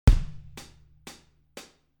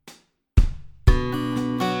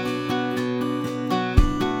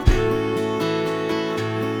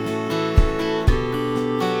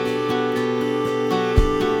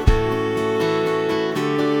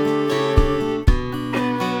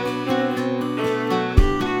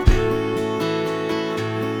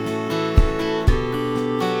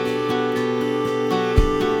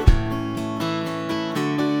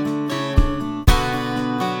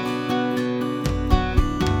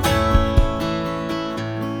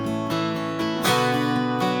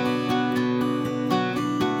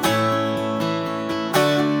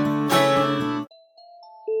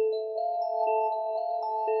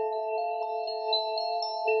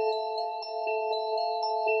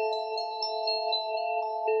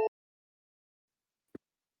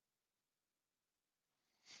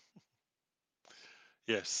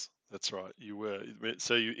Yes, that's right. You were.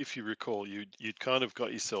 So if you recall, you'd kind of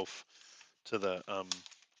got yourself to the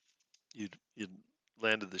you'd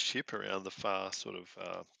landed the ship around the far sort of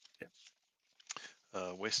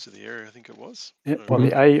west of the area, I think it was. Yeah, by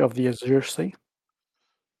the A of the Azure Sea.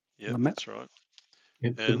 Yeah, that's right.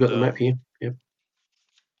 Yep, And we've got the map here. Yep.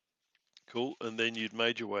 Cool. And then you'd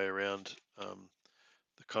made your way around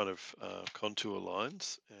the kind of contour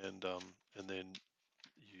lines, and then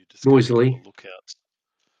you discovered a Noisily. couple of lookout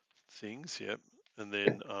things. Yep. And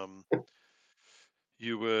then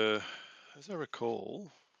you were, as I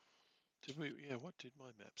recall, did we? Yeah. What did my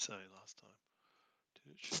map say last time?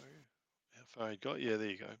 Did it show you how far you got? Yeah, there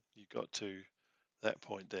you go. You got to that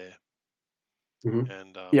point there.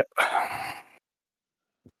 And Yep.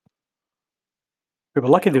 We were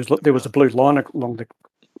lucky there was a blue line along the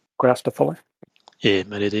grass to follow. Yeah,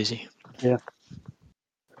 made it easy. Yeah.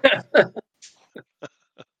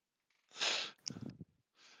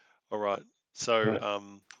 All right. So,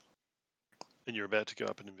 and you're about to go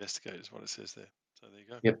up and investigate, is what it says there. So there you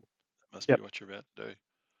go. Yep. That must be what you're about to do.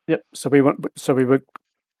 Yep. So we were.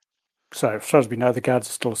 So as far as we know, the guards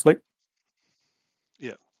are still asleep.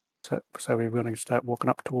 Yeah. So we're going to start walking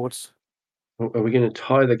up towards. Are we going to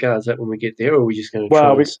tie the guards up when we get there, or are we just going to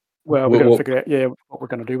try? We're going to figure out what we're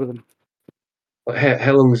going to do with them.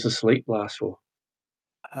 How long does the sleep last for?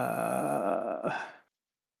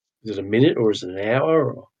 Is it a minute or is it an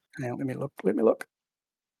hour? Or? Now let me look.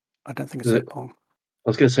 I don't think it's that long. I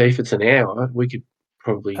was going to say if it's an hour, we could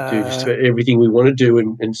probably do just everything we want to do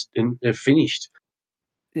and finished.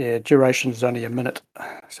 Yeah, duration is only a minute,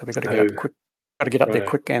 so we've got to get up quick. Got to get up there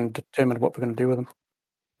quick and determine what we're going to do with them.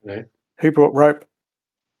 Right. Who brought rope?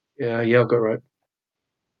 Yeah, I've got rope.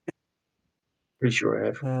 Pretty sure I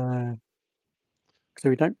have. So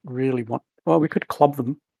we don't really want. Well, we could club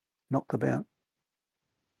them, knock them out.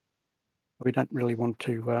 We don't really want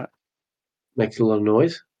to makes a lot of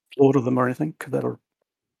noise. Slaughter them or anything, because that'll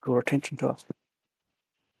draw attention to us.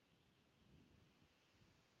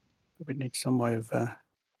 We need some way of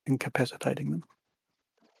incapacitating them.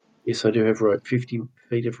 Yes, I do have rope. 50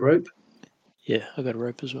 feet of rope. Yeah, I got a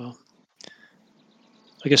rope as well.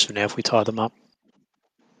 I guess for now, if we tie them up.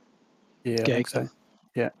 Yeah, I think so.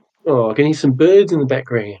 Yeah. Oh, I can hear some birds in the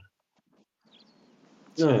background.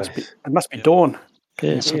 Nice. It must be dawn.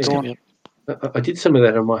 Yeah, sun's coming up. I did some of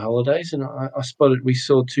that on my holidays, and I spotted. We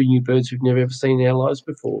saw 2 new birds we've never ever seen in our lives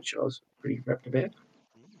before, which I was pretty rapt about.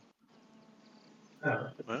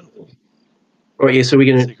 Wow. Right, yeah. So we're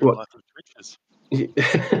going to Secret Life of Twitches.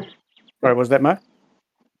 Right, was that Mo?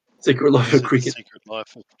 Secret Life of Cricket. Secret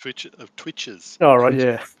Life of Twitches. Oh right,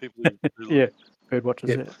 yeah. People who yeah, bird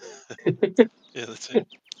watchers. Yeah. Yeah, that's it.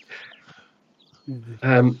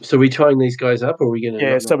 So we're tying these guys up, or are we going to?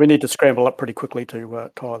 Yeah, so we need to scramble up pretty quickly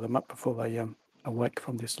to tie them up before they awake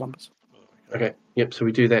from their slumbers. Okay. Yep. So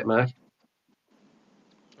we do that, Mark.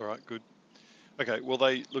 All right. Good. Okay. Well,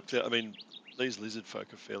 they looked at. I mean, these lizard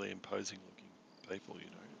folk are fairly imposing-looking people, you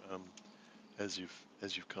know, as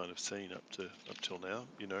you've kind of seen up till now,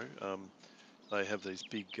 you know. They have these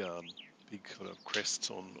big kind of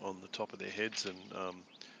crests on the top of their heads and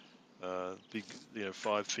big,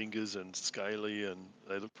 5 fingers and scaly, and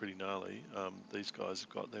they look pretty gnarly. These guys have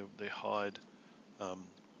got their hide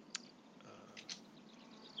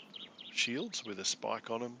shields with a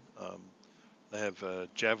spike on them. They have a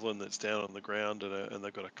javelin that's down on the ground, and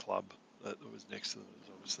they've got a club that was next to them. Is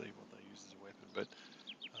obviously what they use as a weapon. But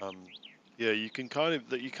yeah,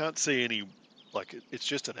 you can't see any. Like it's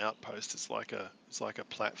just an outpost. It's like a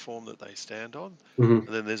platform that they stand on, and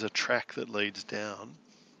then there's a track that leads down,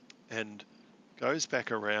 and goes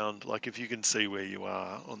back around. Like if you can see where you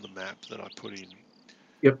are on the map that I put in,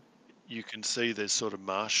 yep, you can see there's sort of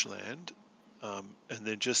marshland, and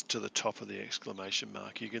then just to the top of the exclamation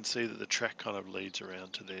mark, you can see that the track kind of leads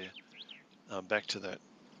around to there, back to that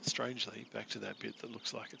bit that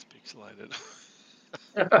looks like it's pixelated.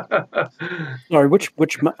 Sorry, which?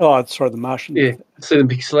 Oh, sorry, the Martian. Yeah, see the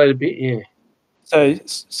pixelated bit. Yeah.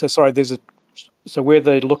 So sorry. So where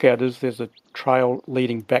the lookout is, there's a trail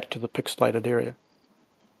leading back to the pixelated area.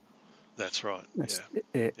 That's right.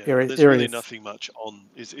 Yeah. There's really nothing much on.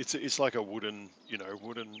 It's like a wooden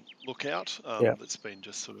lookout that's been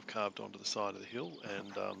just sort of carved onto the side of the hill,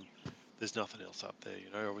 and there's nothing else up there. You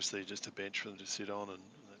know, obviously just a bench for them to sit on, and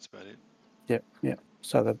that's about it. Yeah.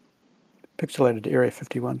 So the pixelated area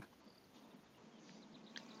 51.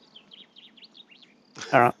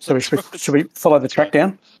 All right. So should we follow the track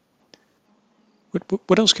down?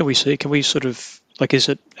 What else can we see? Can we sort of, like, is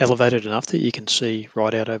it elevated enough that you can see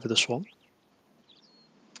right out over the swamp?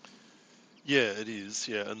 Yeah, it is.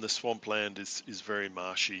 Yeah, and the swampland is very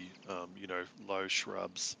marshy. Low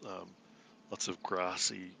shrubs, lots of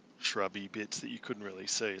grassy, shrubby bits that you couldn't really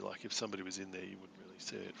see. Like if somebody was in there, you wouldn't really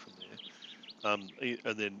see it from there.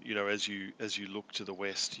 And then as you look to the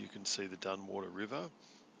west, you can see the Dunwater River,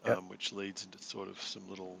 Yep. which leads into sort of some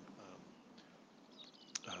little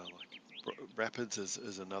rapids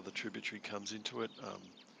as another tributary comes into it.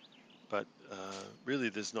 But really,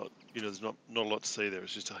 there's not a lot to see there.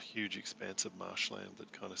 It's just a huge expanse of marshland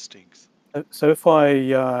that kind of stinks. So if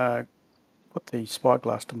I put the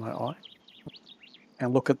spyglass to my eye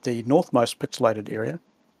and look at the northmost pixelated area,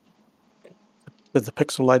 did the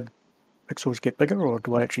pixels get bigger, or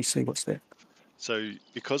do I actually see what's there? So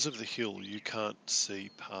because of the hill, you can't see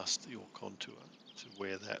past your contour to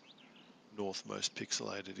where that northmost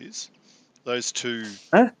pixelated is. Those two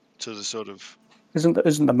to the sort of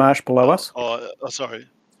Isn't the marsh below us? Sorry.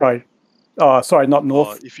 Sorry. Sorry, not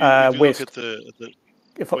north. If you west. look at the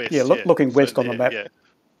west, west, looking west so on the map. Yeah.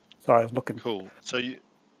 Sorry, I was looking. Cool. So you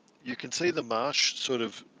can see the marsh sort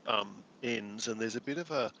of ends, and there's a bit of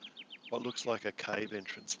what looks like a cave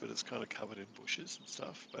entrance, but it's kind of covered in bushes and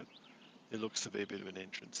stuff. But it looks to be a bit of an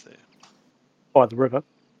entrance there. By the river.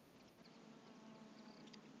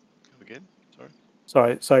 Come again? Sorry.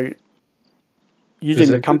 Sorry. So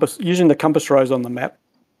using the compass rose on the map,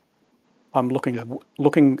 I'm looking in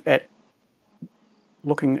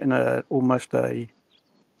almost a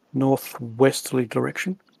northwesterly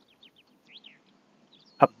direction,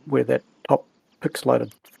 up where that top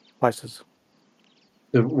pixelated place is.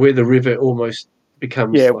 Where the river almost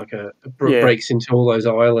becomes like breaks into all those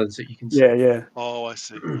islands that you can see. Yeah. Oh, I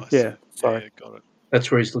see. Yeah, sorry. Yeah, got it.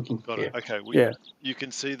 That's where he's looking. Got it. Okay. Well, you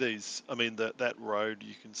can see these. I mean, that road.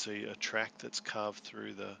 You can see a track that's carved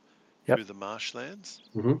through the marshlands.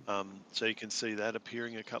 Mm-hmm. So you can see that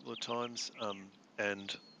appearing a couple of times.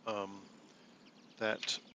 And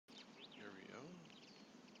that area.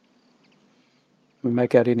 we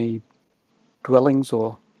make out any dwellings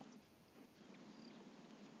or?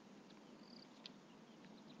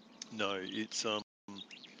 No, it's hang on, let me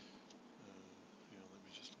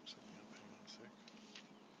just look something up. Hang on a sec.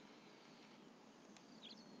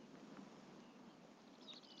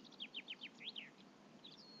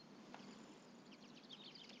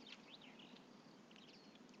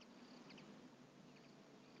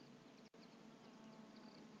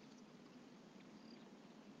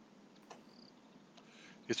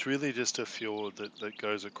 It's really just a fjord that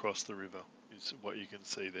goes across the river, is what you can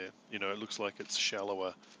see there. It looks like it's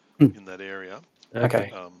shallower in that area.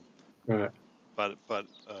 Okay. Right. But there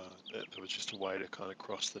was just a way to kind of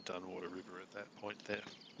cross the Dunwater River at that point there.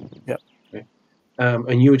 Yep. Okay.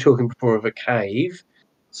 And you were talking before of a cave.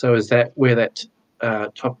 So is that where that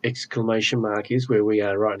top exclamation mark is, where we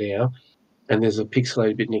are right now? And there's a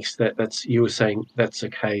pixelated bit next to that. You were saying that's a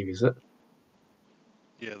cave, is it?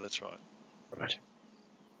 Yeah, that's right. Right.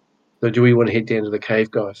 So do we want to head down to the cave,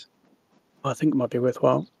 guys? I think it might be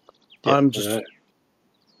worthwhile. Yeah. I'm just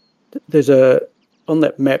there's on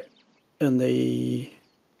that map in the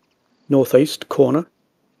northeast corner.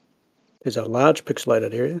 There's a large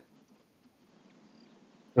pixelated area.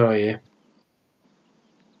 Oh yeah.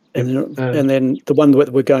 And then the one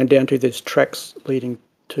that we're going down to, there's tracks leading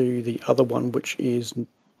to the other one, which is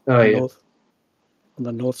north on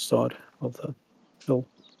the north side of the hill.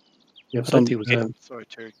 Yep. Sorry,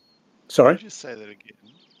 Terry. Sorry. Can you just say that again?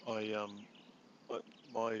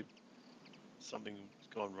 Something's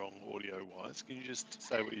gone wrong audio wise. Can you just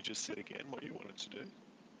say what you just said again? What you wanted to do?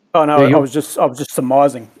 Oh no, I was just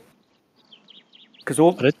surmising. Because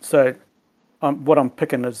what I'm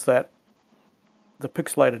picking is that the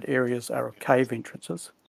pixelated areas are cave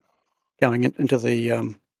entrances going into the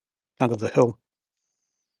under the hill.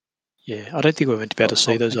 Yeah, I don't think we're meant to be able to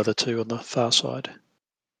see those other two on the far side.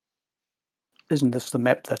 Isn't this the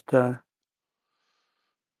map that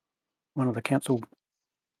one of the council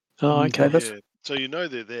gave us? Yeah. So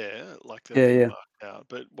they're there, like they've been marked out.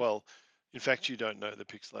 But in fact, you don't know the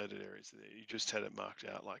pixelated areas there. You just had it marked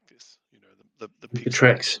out like this. The pixelated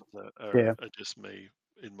tracks are just me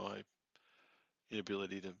in my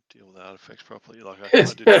inability to deal with artifacts properly. Like I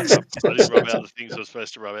didn't rub out the things I was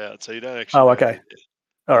supposed to rub out, so you don't actually. Oh, okay.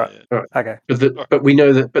 All right. All right. Okay. But we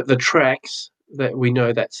know that. But the tracks that we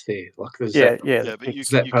know that's there. Like there's Yeah, but you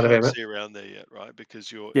can't see around there yet, right?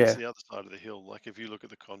 Because it's the other side of the hill. Like if you look at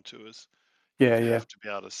the contours, you have to be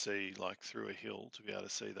able to see like through a hill to be able to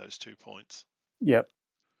see those 2 points. Yep.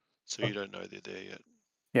 So you don't know they're there yet.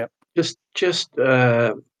 Yep. Just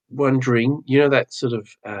wondering, that sort of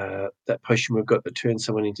that potion we've got that turns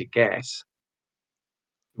someone into gas.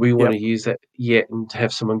 we want to use that yet and to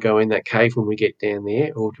have someone go in that cave when we get down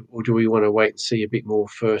there, or do we want to wait and see a bit more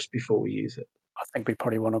first before we use it? I think we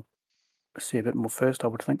probably want to see a bit more first, I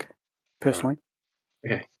would think, personally.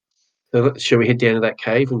 Right. Okay. So shall we head down to that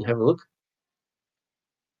cave and have a look?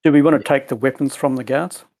 Do we want to take the weapons from the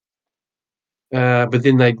guards? But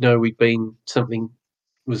then they'd know something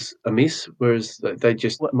was amiss, whereas they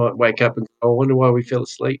just might wake up and go, I wonder why we fell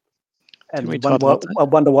asleep. And I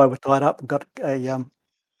wonder why we're tied up and got a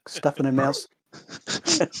stuff in our mouths.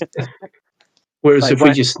 Whereas if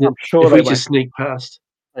we just sneak past,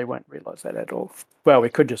 they won't realise that at all. Well, we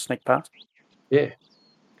could just sneak past. Yeah,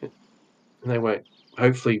 and they won't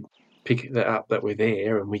hopefully pick that up that we're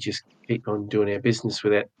there, and we just keep on doing our business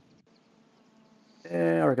with that.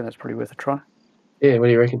 Yeah, I reckon that's pretty worth a try. Yeah, what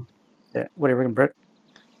do you reckon? Yeah, what do you reckon, Brett?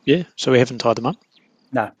 Yeah, so we haven't tied them up?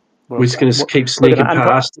 No. We're just going to keep sneaking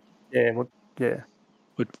past. Yeah,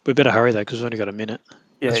 we better hurry, though, because we've only got a minute.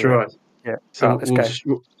 That's right. Yeah. So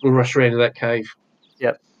we'll rush around to that cave.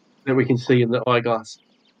 Yep. That we can see in the eyeglass.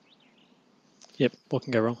 Yep, what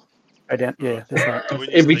can go wrong? Go down. Yeah, that's right.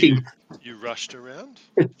 Everything. You rushed around?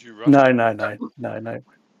 Did you rush? No.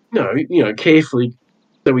 No, carefully,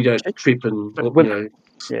 so we don't trip and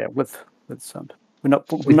Yeah, with some. We're not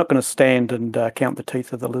going to stand and count the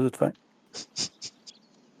teeth of the lizardfolk.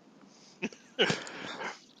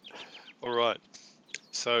 All right.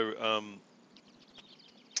 So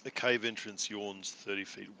the cave entrance yawns 30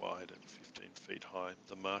 feet wide and 15 feet high.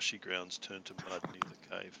 The marshy grounds turn to mud near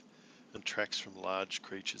the cave, and tracks from large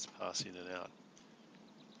creatures pass in and out.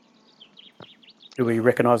 Do we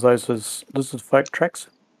recognise those as lizardfolk tracks?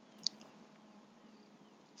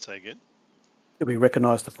 Say again? Do we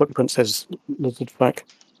recognise the footprints as lizardfolk?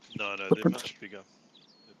 No, they're much bigger.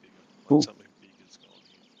 They're bigger. Like something big has gone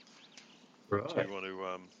here. Right. Do you want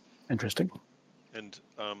to... Interesting. And...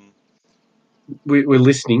 we're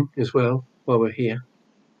listening as well while we're here.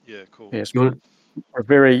 Yeah, cool. Yes, we're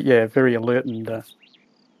very alert and...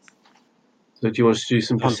 So do you want us to do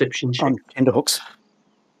some perception check? On tenterhooks.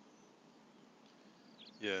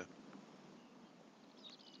 Yeah.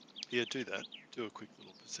 Yeah, do that. Do a quick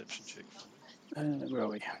little perception check for me. Where are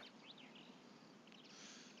we?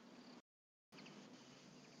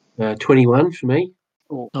 21 for me.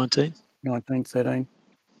 19. 19, 13.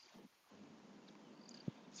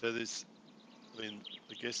 So there's... I mean,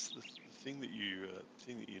 I guess the thing that you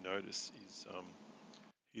notice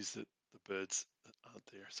is that the birds aren't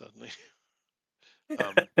there suddenly.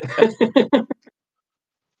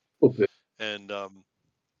 And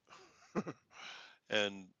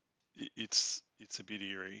and it's a bit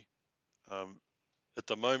eerie. At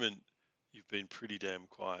the moment, you've been pretty damn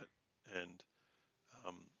quiet, and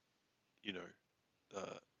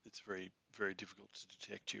it's very, very difficult to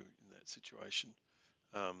detect you in that situation.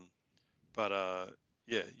 But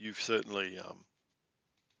yeah, you've certainly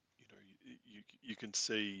you can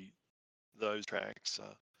see those tracks.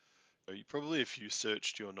 You probably, if you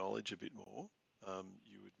searched your knowledge a bit more,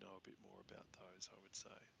 you would know a bit more about those, I would say.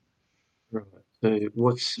 Right. So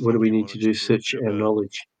what do we need to do? Search our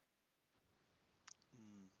knowledge.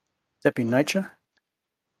 Would that be nature?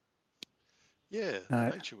 Yeah,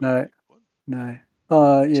 nature would no, be a good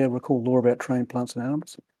one. Yeah, recall lore about trained plants and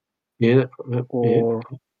animals. Yeah. Or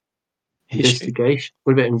investigation.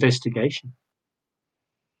 What about investigation?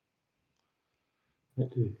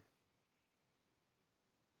 I'm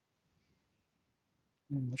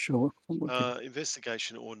not sure.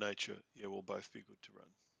 Investigation or nature, yeah, will both be good to run.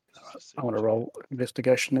 I want to roll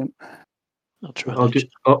investigation then. I'll try nature.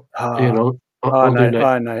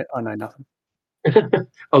 I know nothing.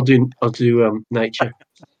 I'll do nature.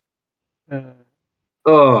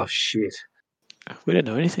 Oh shit! We don't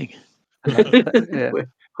know anything. Yeah.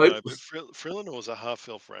 No, but Frillenor's a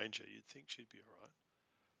half-elf ranger. You'd think she'd be all right.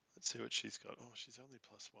 Let's see what she's got. Oh, she's only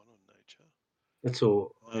 +1 on nature. That's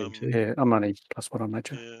all I am too. Yeah, I'm only +1 on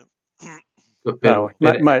nature. Yeah.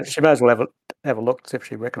 She may as well have a look, see if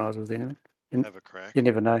she recognises anything. Have a crack. You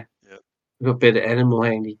never know. Yeah. We've got better animal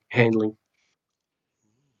handling.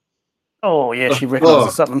 Oh yeah, she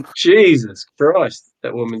recognises something. Jesus Christ,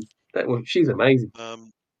 that woman, she's amazing.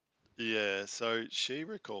 Yeah, so she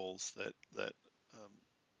recalls that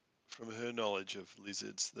from her knowledge of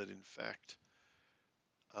lizards, that in fact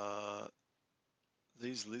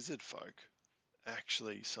these lizard folk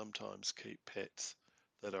actually sometimes keep pets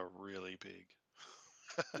that are really big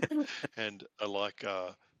and are like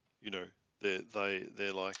they're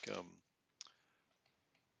like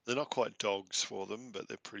they're not quite dogs for them, but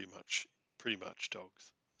they're pretty much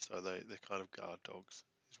dogs. So they're kind of guard dogs.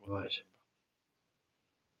 Is what Right.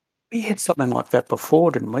 We had something like that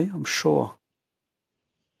before, didn't we? I'm sure.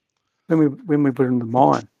 when we were in the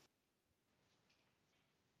mine.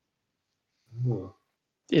 Oh.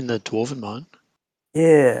 In the dwarven mine.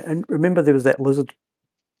 Yeah, and remember there was that lizard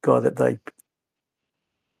guy that they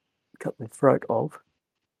cut the throat of.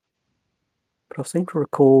 But I seem to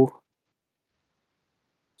recall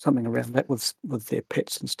something around that with their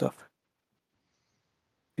pets and stuff.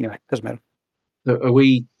 Anyway, doesn't matter. So are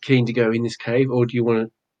we keen to go in this cave, or do you want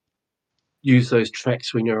to use those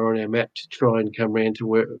tracks when you're on our map to try and come around to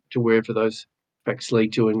wherever those tracks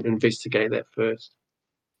lead to and investigate that first?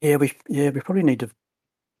 Yeah, we probably need to.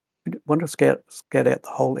 Want to scout out the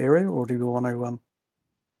whole area, or do we want to?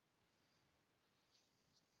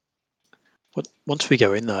 Once we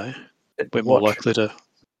go in, though, we're more likely to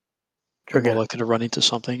run into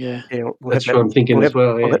something. Yeah, Yeah, that's what I'm thinking as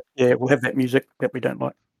well. Yeah, we'll have that music that we don't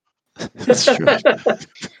like. that's true.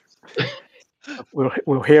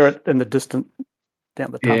 We'll hear it in the distance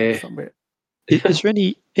down the tunnel somewhere. Is there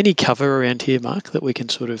any cover around here, Mark, that we can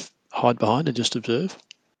sort of hide behind and just observe?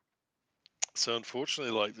 So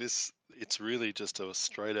unfortunately, like this, it's really just a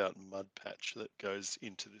straight out mud patch that goes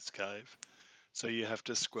into this cave. So you have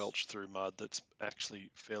to squelch through mud that's actually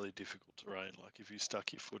fairly difficult terrain. Like if you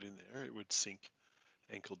stuck your foot in there, it would sink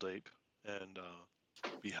ankle deep and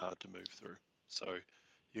be hard to move through. So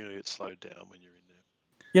you're gonna get slowed down when you're in there.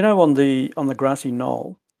 You know, on the grassy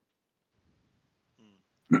knoll,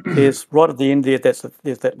 there's right at the end there. There's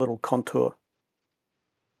that little contour.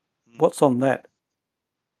 What's on that?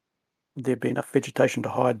 Would there be enough vegetation to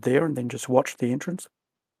hide there and then just watch the entrance?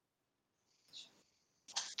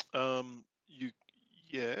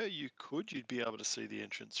 You could. You'd be able to see the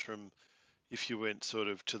entrance from if you went sort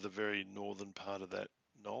of to the very northern part of that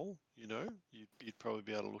knoll. You know, you'd probably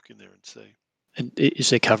be able to look in there and see. And is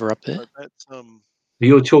there cover up there? But that's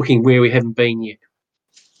You're talking where we haven't been yet.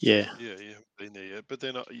 Yeah. Yeah, you haven't been there yet. But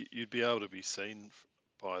then you'd be able to be seen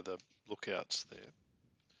by the lookouts there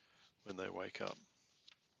when they wake up.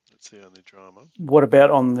 That's the only drama. What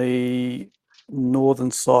about on the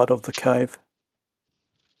northern side of the cave?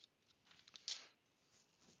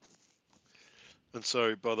 And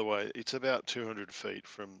so, by the way, it's about 200 feet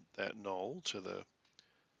from that knoll to the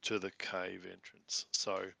cave entrance.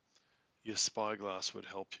 So your spyglass would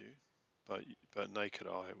help you, but naked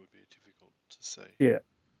eye would be difficult to see. Yeah.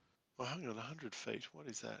 Well, hang on, 100 feet. What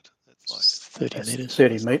is that? That's like 30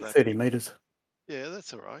 meters. 30 meters. Yeah,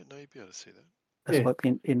 that's all right. No, you'd be able to see that. That's like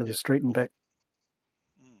the end of the street and back.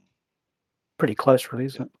 Mm. Pretty close, really,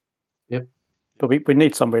 isn't it? Yep. But we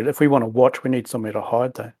need somewhere. If we want to watch, we need somewhere to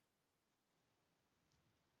hide, though.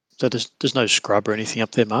 So there's no scrub or anything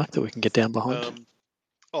up there, Mark, that we can get down behind?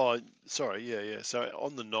 Oh, sorry. Yeah. So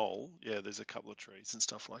on the knoll, there's a couple of trees and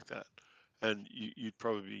stuff like that. And you'd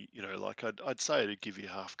probably, like I'd say it'd give you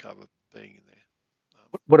half cover being in there.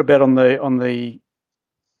 What about on the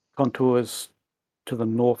contours to the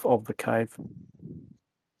north of the cave?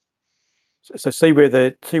 So see where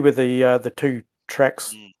the two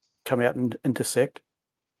tracks come out and intersect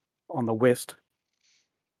on the west.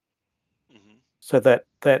 Mm-hmm. So that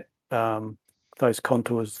those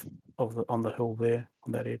contours on the hill there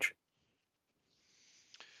on that edge.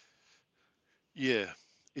 Yeah,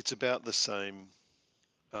 it's about the same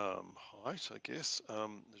height, I guess,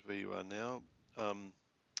 as where you are now.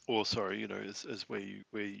 Or sorry, as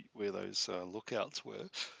where those lookouts were.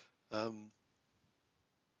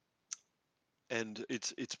 And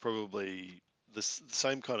it's probably the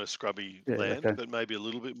same kind of scrubby land, okay. but maybe a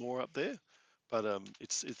little bit more up there. But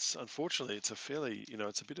it's unfortunately it's a fairly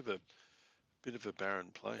it's a bit of a barren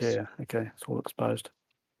place. Yeah. Okay. It's all exposed.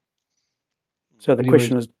 So the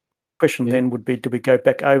question then would be: do we go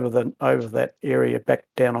back over that area back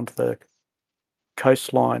down onto the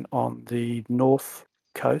coastline on the north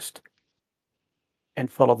coast and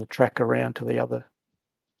follow the track around to the other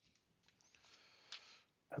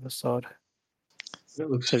side? That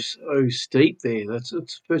looks so steep there.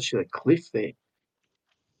 It's virtually a cliff there.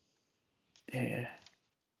 Yeah.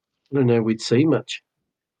 I don't know we'd see much.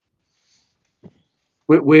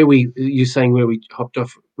 You're saying where we hopped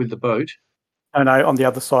off with the boat? Oh no, on the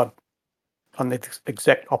other side, on the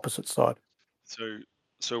exact opposite side.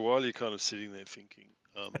 So while you're kind of sitting there thinking,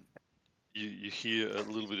 you hear a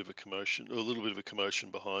little bit of a commotion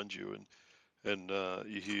behind you, and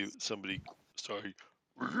you hear somebody say,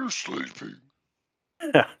 "Were you sleeping?"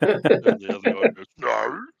 And the other guy goes,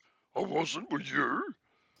 "No, I wasn't. Were you?"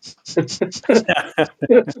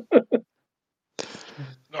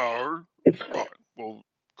 No. Right. Well,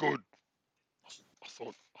 good. I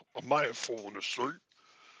thought I may have fallen asleep.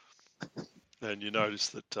 And you notice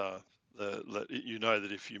that you know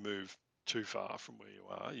that if you move too far from where you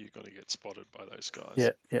are, you're going to get spotted by those guys.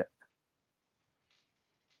 Yeah.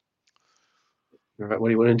 All right, what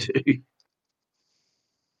do you want to do?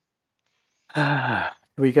 Are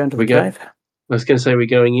we going to the We go- cave? I was going to say we're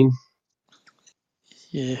going in.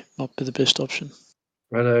 Yeah, might be the best option.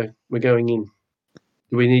 Righto, we're going in.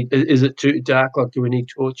 Do we need? Is it too dark? Like, do we need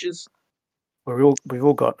torches? We've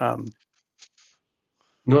all got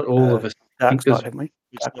Not all of us. dark night, haven't we?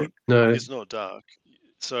 It's not. No, It's not dark.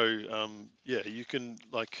 So yeah, you can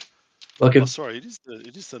like. like Oh, if sorry. It is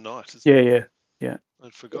the night. Isn't it? Yeah.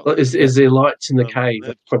 I'd forgotten. is there lights in the cave? They're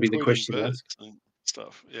That's probably the tweeting question to birds ask. and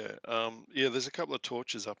stuff. Yeah. Yeah. There's a couple of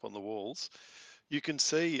torches up on the walls. You can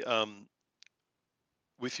see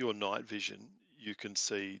with your night vision, you can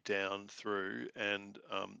see down through, and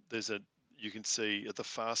you can see at the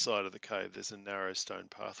far side of the cave, there's a narrow stone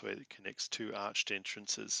pathway that connects two arched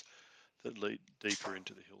entrances that lead deeper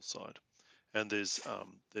into the hillside. And there's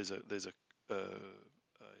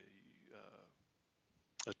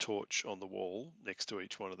a torch on the wall next to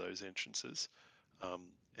each one of those entrances,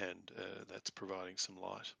 and that's providing some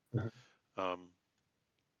light. Um,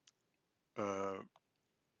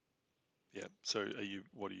 yeah. So are you?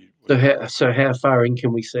 What are you? So how far in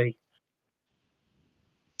can we see?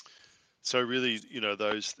 So really,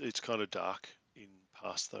 those it's kind of dark in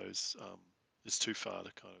past those. It's too far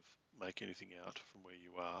to kind of make anything out from where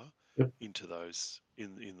you are into those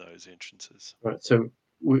in those entrances. Right. So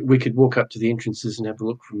we could walk up to the entrances and have a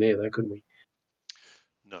look from there, though, couldn't we?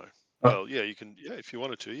 No. Well, yeah, you can. Yeah, if you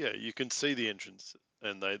wanted to, yeah, you can see the entrance,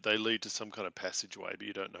 and they lead to some kind of passageway, but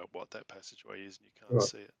you don't know what that passageway is, and you can't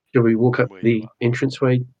see it. Shall we walk from up where the you are.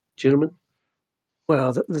 entranceway, gentlemen?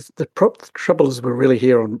 Well, the trouble is we're really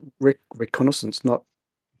here on reconnaissance, not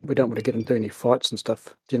we don't want to get into any fights and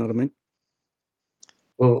stuff. Do you know what I mean?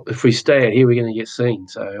 Well, if we stay out here, we're going to get seen.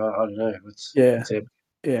 So I don't know.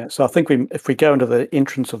 Yeah. So I think if we go into the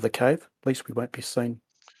entrance of the cave, at least we won't be seen.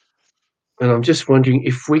 And I'm just wondering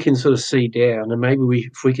if we can sort of see down, and maybe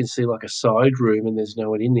if we can see like a side room and there's no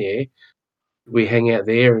one in there, we hang out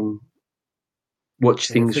there and watch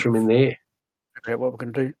things from in there. Figure out what we're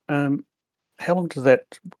going to do. How long does that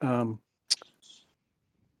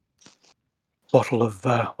bottle of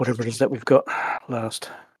whatever it is that we've got last?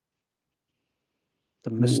 The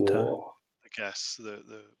mist. The gas.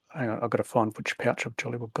 Hang on, I've got to find which pouch of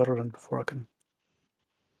Jolly we've got it in before I can.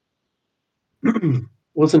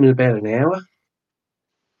 Wasn't it about an hour?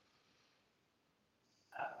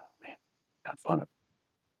 Man, can't find it.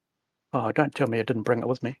 Oh, don't tell me I didn't bring it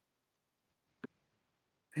with me.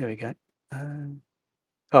 There we go.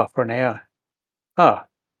 For an hour.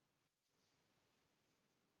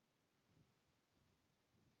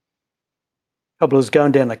 Trouble is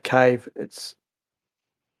going down the cave.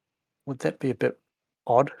 Would that be a bit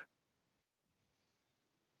odd?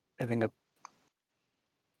 Having a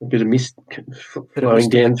bit of mist flowing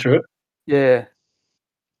down through it. Yeah.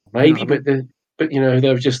 Maybe, but they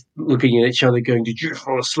were just looking at each other going, "Did you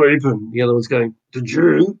fall asleep?" And the other one's going, "Did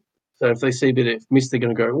you?" So if they see a bit of mist, they're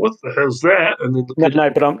going to go, "What the hell's that?" And then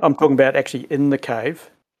but I'm talking about actually in the cave.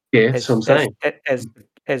 Yeah, that's what I'm saying.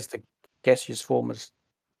 As the gaseous form is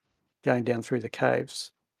going down through the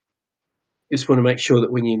caves. Just want to make sure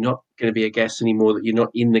that when you're not going to be a gas anymore, that you're not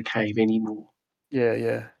in the cave anymore.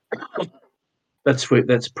 Yeah. That's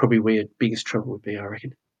probably where your biggest trouble would be, I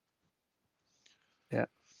reckon. Yeah.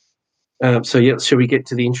 Shall we get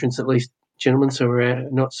to the entrance at least, gentlemen, so we're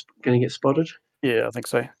not going to get spotted? Yeah, I think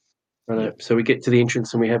so. Right. Yep. So we get to the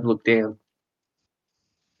entrance and we have a look down.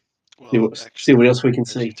 Well, see what else we can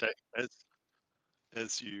see.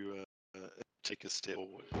 As you take a step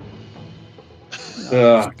forward.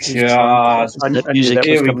 Oh God! That music.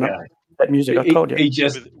 Here we go. That music, I told you. He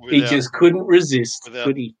just couldn't resist,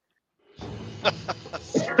 could he?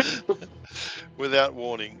 Without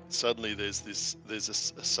warning, suddenly there's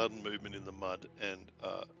a sudden movement in the mud, and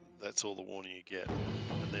that's all the warning you get.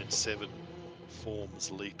 And then 7 forms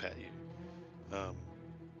leap at you,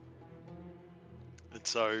 and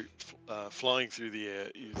so flying through the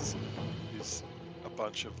air is a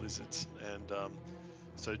bunch of lizards, and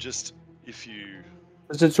so just if you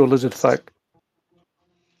lizards or lizard folk.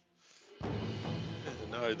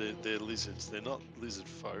 No, they're lizards. They're not lizard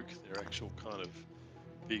folk. They're actual kind of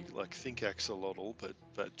big, like think axolotl,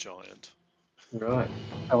 but giant. Right.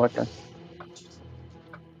 Oh, okay.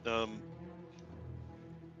 So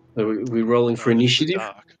we're rolling for initiative.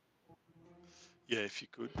 Dark. Yeah, if you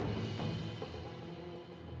could.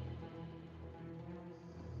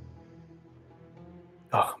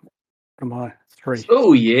 Oh, what am I? 3.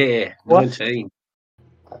 Oh yeah, What? 19.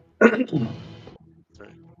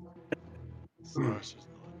 Cyrus is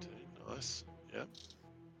 19. Nice. Yeah.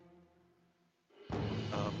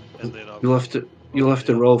 And then you'll have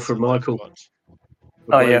to roll for Michael.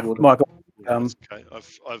 Oh yeah, Michael. Okay,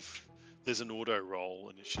 there's an auto roll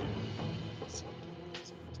initiative.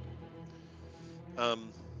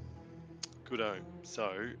 Good on.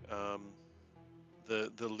 So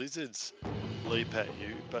the lizards leap at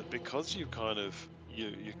you, but because you kind of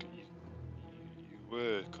you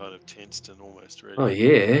were kind of tensed and almost ready. Oh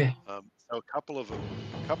yeah. So a couple of them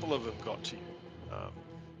got to you.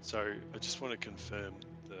 So I just want to confirm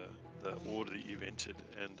the order that you've entered,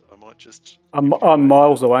 and I might just. I'm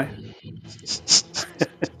miles away.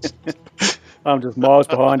 I'm just miles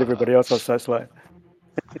behind everybody else. I was so slow.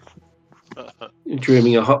 You're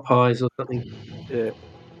dreaming of hot pies or something. Yeah.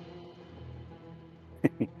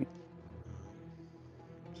 Just trying to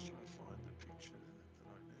find the picture that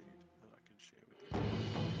I need that I can share with you.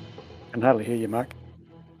 I can hardly hear you, Mark.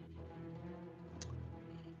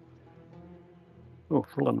 Oh,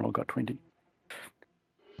 full and I got 20.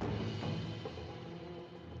 Let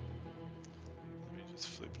me just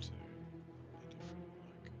flip to a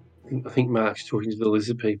different mic. I think Mark's talking to the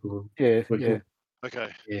lizard people. Yeah, Working. yeah. Okay.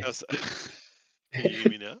 Yeah. Can you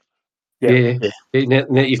hear me now? Yeah.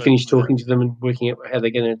 Now you So finished now- talking to them and working out how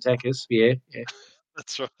they're going to attack us. Yeah.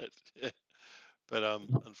 That's right. Yeah. But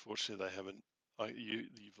unfortunately, they haven't.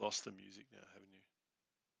 You've lost the music now, haven't you?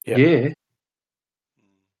 Yeah. Yeah.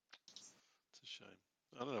 It's a shame.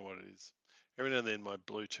 I don't know what it is. Every now and then, my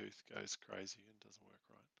Bluetooth goes crazy and doesn't work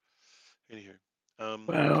right. Anywho,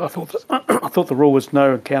 Well, okay, I thought the rule was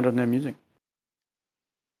no encounter, no music.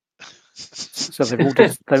 So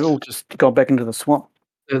they've all just gone back into the swamp.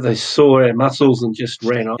 They saw our muscles and just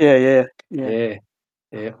ran off. Yeah. Yeah.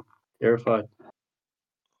 Terrified.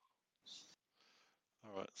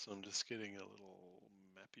 All right, so I'm just getting a little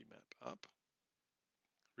mappy map up.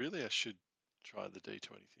 Really, I should try the D20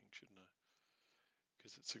 thing, shouldn't I?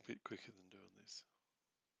 Because it's a bit quicker than doing this.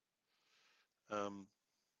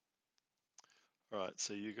 All right,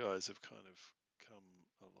 so you guys have kind of come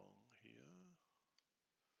along here,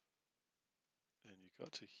 and you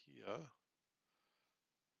got to here.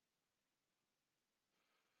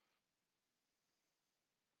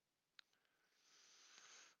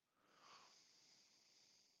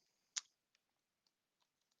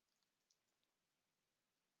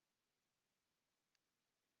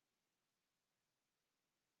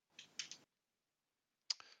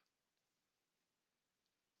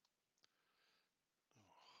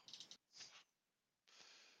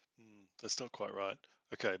 That's not quite right.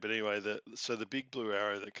 Okay, but anyway, so the big blue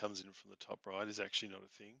arrow that comes in from the top right is actually not a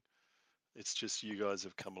thing. It's just you guys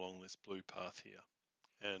have come along this blue path here,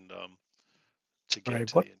 and to get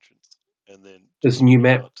to the entrance, and then there's a new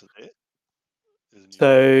map. To there.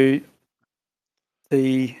 So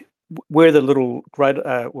where the little greater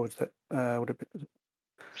what was that? What is it?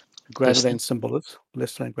 Greater than symbol is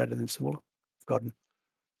less than greater than symbol. Forgotten.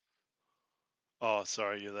 Oh,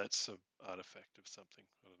 sorry, yeah, that's an artifact of something.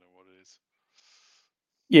 I don't know what it is.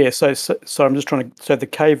 Yeah, so I'm just trying to. So the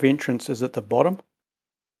cave entrance is at the bottom.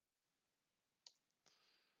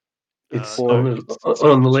 It's on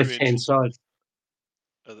the left-hand side.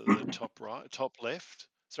 The top right, top left.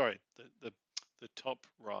 Sorry, the top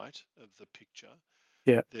right of the picture.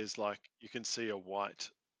 Yeah. There's you can see a white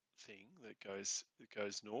thing that goes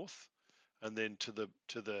north, and then to the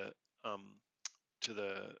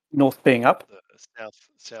north being up. The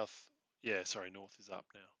south. Yeah, sorry, north is up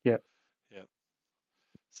now. Yeah.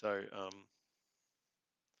 So so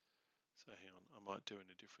hang on, I might do in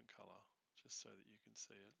a different color just so that you can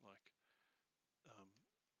see it.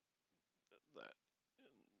 That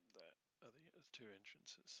and that are the two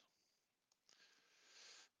entrances.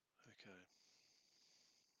 Okay.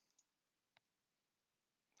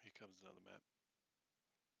 Here comes another map.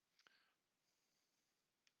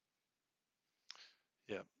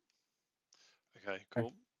 Yeah. Okay,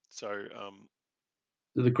 cool. So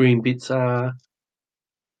the green bits are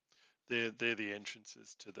they're the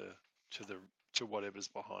entrances to whatever's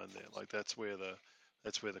behind there. Like that's where the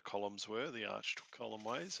columns were, the arched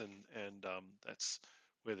columnways, and that's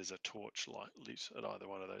where there's a torch light lit at either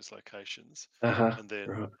one of those locations. And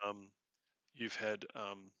then you've had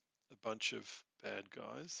a bunch of bad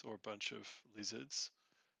guys or a bunch of lizards,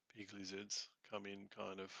 big lizards, come in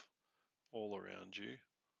kind of all around you.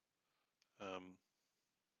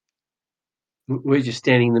 We're just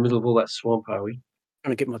standing in the middle of all that swamp, are we?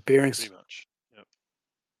 Trying to get my bearings. Pretty much.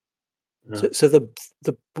 Yep. So the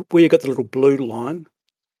where you got the little blue line.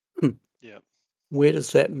 Yeah. Where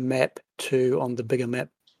does that map to on the bigger map?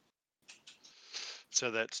 So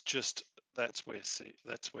that's where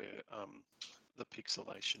the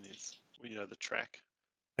pixelation is. You know, the track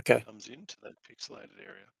comes into that pixelated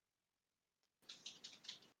area.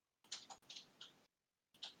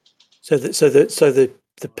 So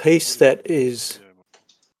the the piece that is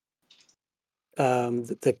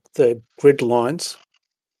the grid lines.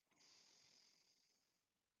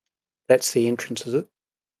 That's the entrance, is it?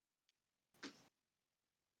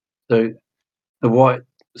 So the white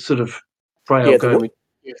sort of trail going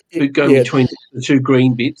between the two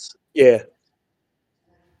green bits. Yeah.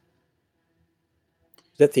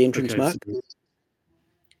 Is that the entrance, Mark?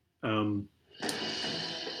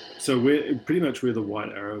 So we're pretty much where the white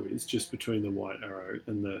arrow is, just between the white arrow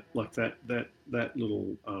and that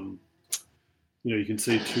little, you can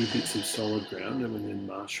see two bits of solid ground and then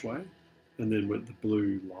marshway, and then with the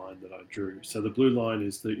blue line that I drew. So the blue line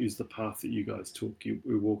is the path that you guys took.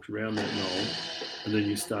 We walked around that knoll, and then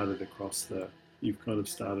you've kind of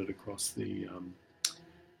started across the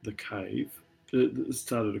cave. It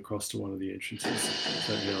started across to one of the entrances.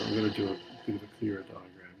 So now I'm going to do a bit of a clearer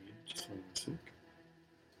diagram here. Just hold on a sec.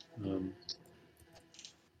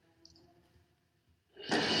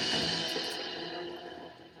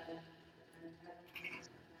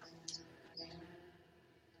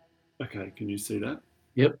 Okay, can you see that?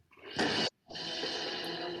 Yep.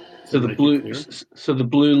 So the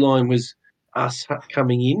blue line was us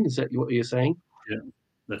coming in. Is that what you're saying? Yeah,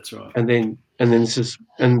 that's right. And then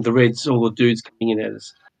the red's all the dudes coming in at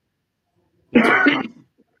us. That's right.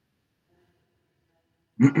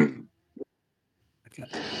 Okay.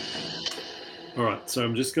 All right, so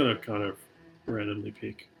I'm just going to kind of randomly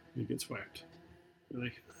pick who gets whacked.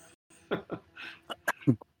 Really?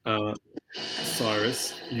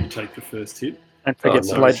 Cyrus, you take the first hit. Don't forget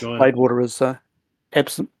Bladewater is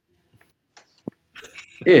absent.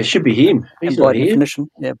 Yeah, it should be him. He's by not here. definition.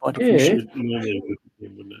 Yeah, by definition. It normally would be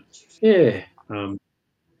him, wouldn't Yeah. it?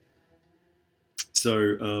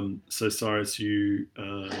 So Cyrus, you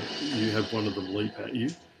have one of them leap at you.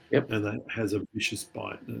 Yep. And that has a vicious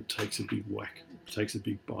bite, and it takes a big whack, takes a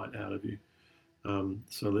big bite out of you.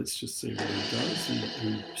 So let's just see what he does.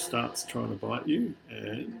 He starts trying to bite you,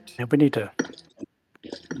 and we need to.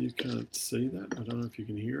 You can't see that. I don't know if you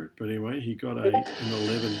can hear it, but anyway, he got an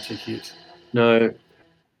 11 to hit. No,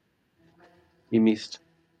 he missed.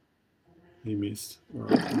 He missed. All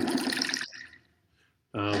right.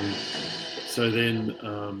 So then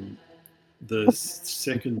the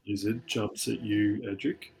second lizard jumps at you,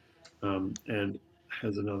 Edric, and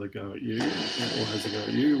has another go at you, or has a go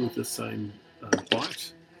at you with the same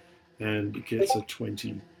bite, and gets a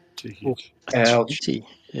 20 to hit. Ouch. 20.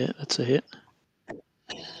 Yeah, that's a hit.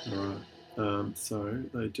 All right. So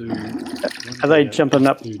they do. Are they jumping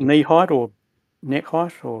up knee height or neck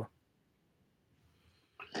height, or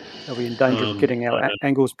are we in danger of getting our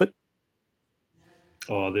angles bit?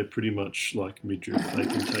 Oh, they're pretty much like midriff. They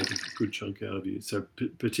can take a good chunk out of you. So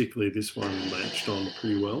particularly this one latched on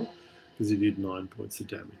pretty well because he did 9 points of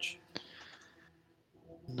damage.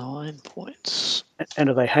 9 points. And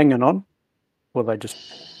are they hanging on, or are they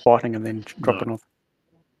just biting and then dropping off?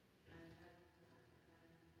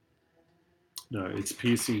 No, it's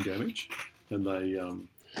piercing damage, and they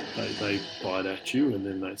bite at you, and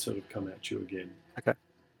then they sort of come at you again. Okay.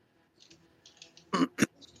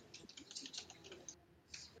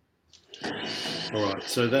 All right,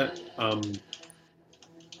 so that's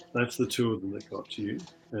the two of them that got to you,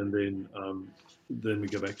 and then we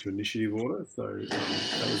go back to initiative order. So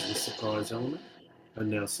that was the surprise element, and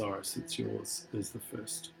now Cyrus, it's yours. There's the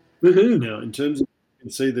first. Woohoo! Now, in terms of, you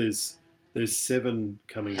can see there's 7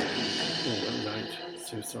 coming at you. Oh, that was 8.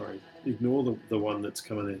 So sorry. Ignore the one that's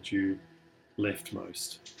coming at you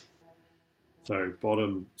leftmost. So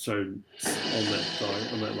bottom. So on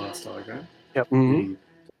that last diagram. Yep. The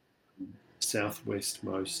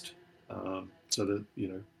southwestmost. So that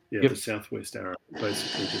the southwest arrow.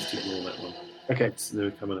 Basically, just ignore that one. Okay.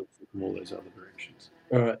 They're coming from all those other directions.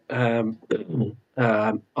 All right.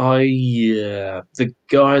 The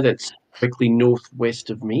guy that's directly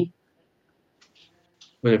northwest of me,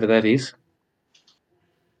 whatever that is,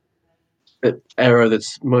 that arrow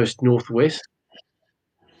that's most northwest.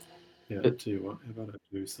 Yeah, I'll tell you what. How about I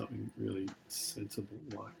do something really sensible,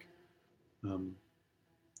 like I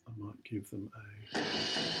might give them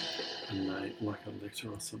a name, like a letter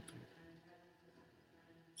or something,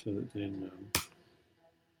 so that then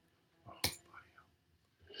so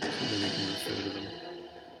then we can refer to them.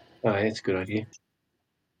 Oh, that's a good idea.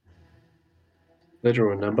 Letter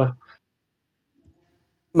or number?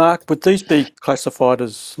 Mark, would these be classified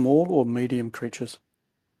as small or medium creatures?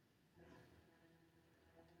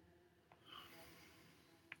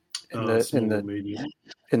 Small or medium.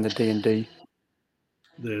 In the D&D.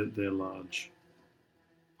 They're large.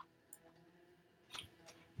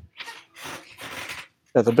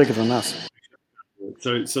 They're bigger than us.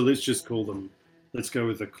 So let's just call them. Let's go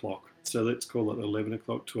with the clock. So let's call it 11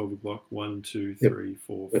 o'clock, 12 o'clock, 1, 2, 3,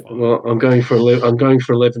 4, 5. Well, I'm going for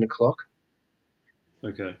 11 o'clock.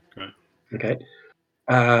 Okay, great. Okay.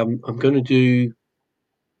 I'm going to do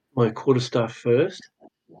my quarterstaff first.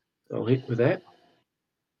 I'll hit with that.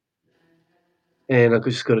 And I've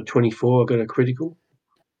just got a 24. I've got a critical.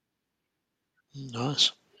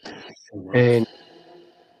 Nice. And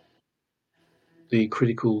the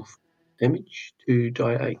critical damage, 2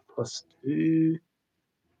 die 8 plus 2.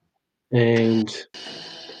 And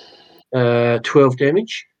 12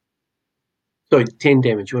 damage. Sorry, 10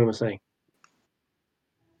 damage. What am I saying?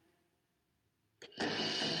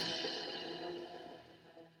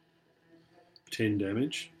 $10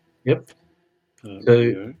 damage. Yep.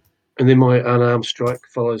 So, and then my unarmed strike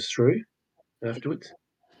follows through afterwards.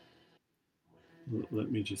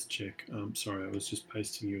 Let me just check. Sorry, I was just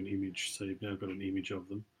pasting you an image, so you've now got an image of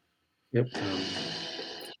them. Yep.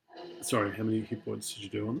 Sorry, how many hit points did you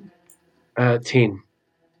do on them? 10.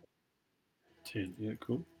 10. Yeah,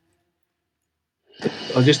 cool.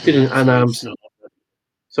 I just did an unarmed.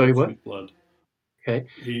 Sorry, what? Blood. Okay.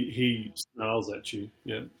 He snarls at you.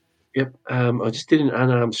 Yeah. Yep. I just did an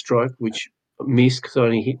unarmed strike, which missed because I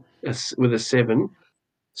only hit with a 7.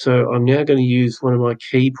 So I'm now going to use one of my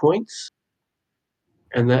key points,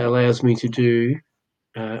 and that allows me to do,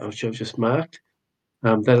 which I've just marked.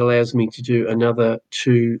 That allows me to do another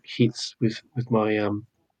 2 hits with my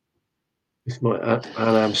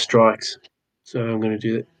unarmed strikes. So I'm going to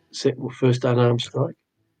do that first unarmed strike.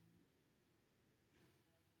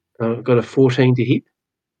 I've got a 14 to hit.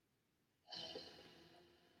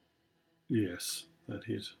 Yes, that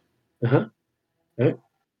hit. Okay.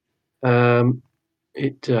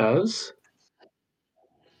 It does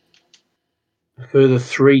a further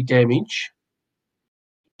 3 damage.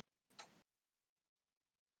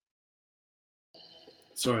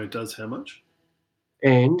 Sorry, it does how much?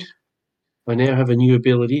 And I now have a new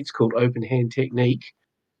ability. It's called Open Hand Technique.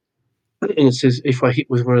 And it says if I hit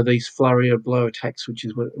with one of these flurry of blow attacks, which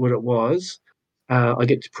is what it was, I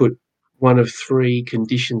get to put one of 3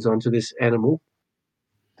 conditions onto this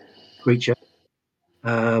creature.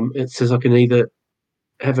 It says I can either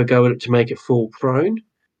have a go at it to make it fall prone.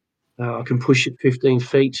 I can push it 15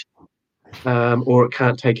 feet, or it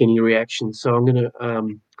can't take any reaction. So I'm going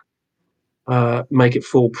to make it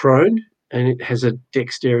fall prone, and it has a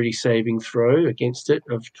dexterity saving throw against it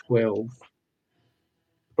of 12.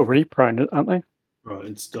 Already prone, aren't they? Right,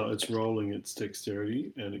 it's rolling its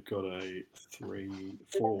dexterity, and it got a 3,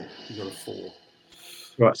 4. You got a 4.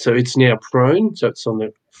 Right, so it's now prone, so it's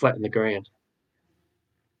flat in the ground.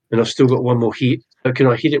 And I've still got one more hit. So can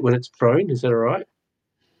I hit it when it's prone? Is that all right?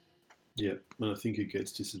 Yeah, and I think it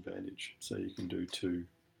gets disadvantage, so you can do two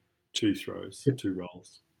throws, 2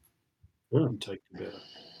 rolls, and take the better.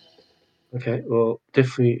 Okay, well,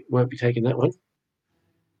 definitely won't be taking that one.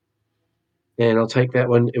 And I'll take that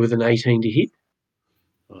one with an 18 to hit.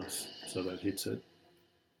 Nice, so that hits it.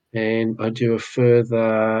 And I do a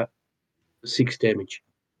further 6 damage.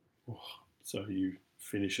 Oh, so you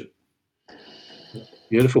finish it.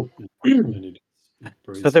 Beautiful. And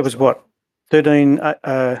so that was what? 13,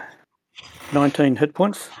 19 hit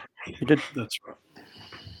points? You did? That's right.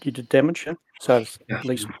 You did damage, yeah? So it's at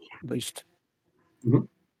least. Mm-hmm.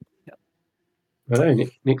 Yeah. Right,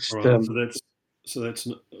 next. Right, so that's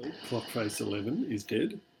clock face 11 is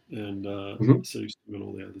dead, and so you've still got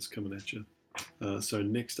all the others coming at you. So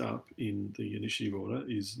next up in the initiative order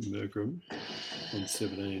is Mergrim on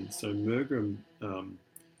 17. So Mergrim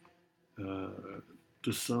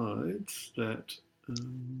decides that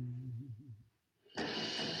I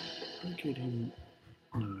get him.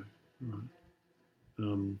 No, right.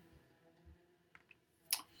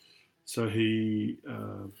 So he's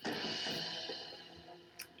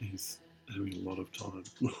having a lot of time,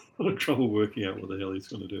 a lot of trouble working out what the hell he's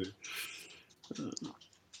going to do.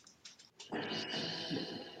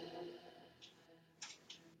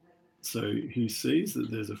 So he sees that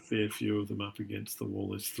there's a fair few of them up against the wall.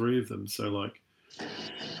 There's 3 of them. So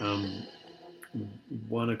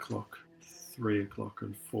 1 o'clock, 3 o'clock,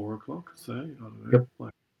 and 4 o'clock. Say, I don't know, Yep.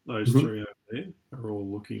 like those 3 over there are all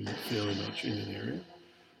looking fairly much in an area.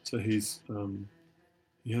 So he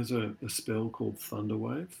has a spell called Thunder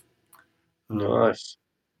Wave. Nice.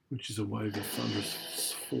 Which is a wave of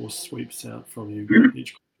thunderous force sweeps out from you.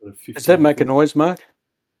 Each does that make a noise, Mark?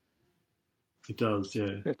 It does,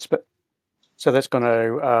 yeah. So that's going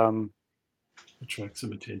to attract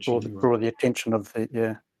some attention. Draw the attention of the,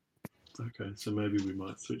 yeah. Okay, so maybe we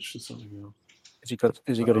might switch to something else. Has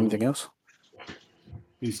he got anything else?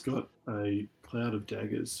 He's got a cloud of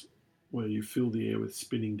daggers where you fill the air with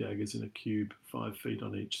spinning daggers in a cube 5 feet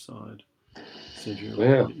on each side. Center of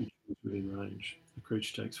Yeah. that you choose within range. The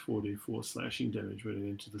creature takes 4d4 slashing damage when it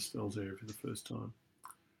enters the spell's area for the first time.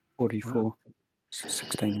 44. Wow.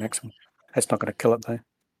 16 maximum. That's not going to kill it, though.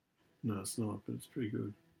 No, it's not, but it's pretty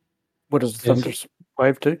good. What does the Thunderous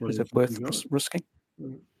Wave do? What Is else it worth have you got? risking?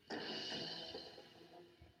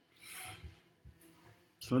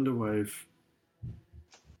 Thunderwave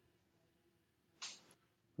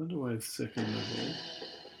second level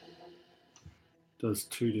does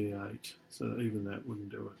 2d8, so even that wouldn't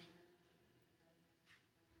do it.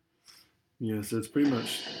 Yeah, so it's pretty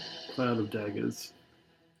much Cloud of Daggers,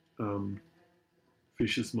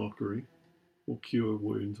 Vicious Mockery, or Cure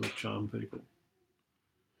Wounds, or Charm People.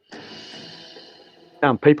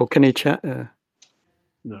 Charm people, can he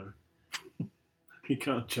No. You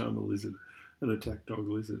can't charm a lizard, an attack dog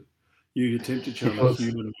lizard. You attempt to charm a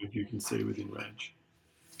human who you can see within range.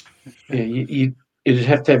 Yeah, you'd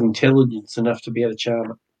have to have intelligence enough to be able to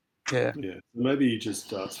charm it. Yeah. Yeah. Maybe he just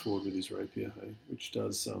darts forward with his rapier, hey, which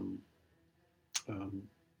does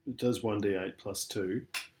it does 1d8 plus 2.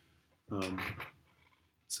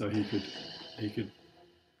 So he could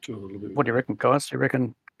do a little bit. What do you reckon, guys? Do you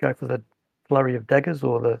reckon go for the flurry of daggers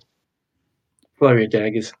or the Flurry of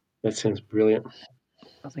daggers? That sounds brilliant.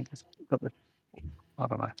 I think it's got the I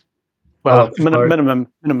don't know. Well, like minimum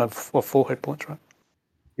of 4 hit points, right?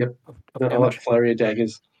 Yep. Of I like flurry of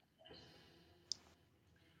daggers.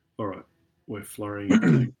 All right, we're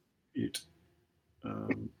flurrying it.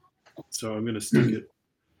 So I'm going to stick it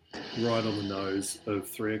right on the nose of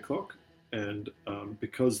 3 o'clock, and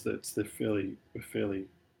because we're fairly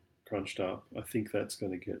crunched up, I think that's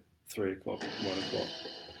going to get 3 o'clock, 1 o'clock,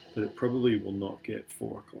 but it probably will not get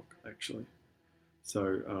 4 o'clock actually.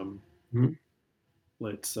 So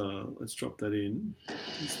let's drop that in.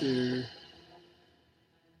 Is there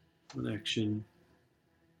an action?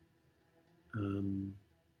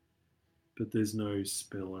 But there's no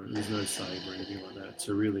spell or there's no save or anything like that.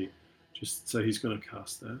 So really, just so he's going to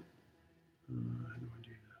cast that. How do I do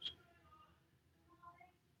that?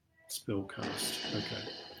 Spell cast. Okay.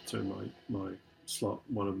 So my slot,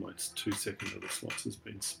 one of my 2 second level slots has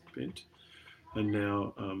been spent, and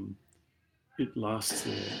now it lasts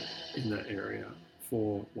there in that area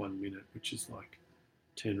for 1 minute, which is like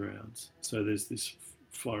 10 rounds. So there's this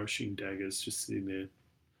flourishing daggers just sitting there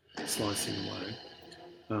slicing away.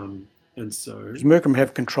 And so does Merkham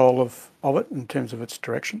have control of it in terms of its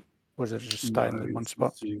direction? Or does it just stay in one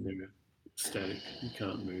spot? Sitting there static. You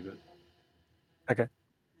can't move it. Okay.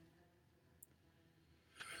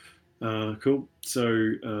 Cool. So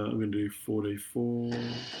I'm going to do 4d4. How do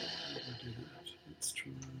I do that? Let's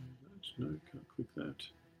try that. No, can't click that.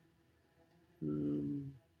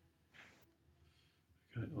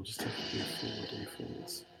 Okay, I'll just have to do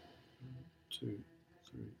 4d4s. 2,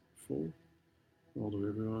 3, 4. Roll to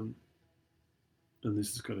everyone. And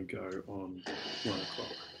this is going to go on 1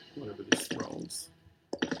 o'clock, whatever this rolls.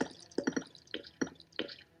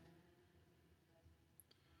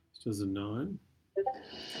 This does a 9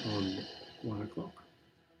 on 1 o'clock.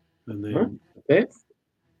 And then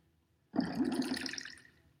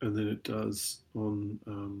and then it does on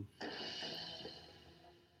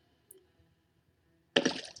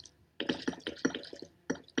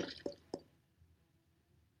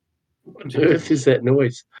what on earth is that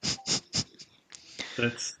noise?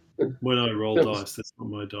 That's when I roll dice. That's not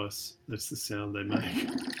my dice. That's the sound they make.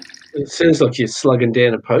 It sounds like you're slugging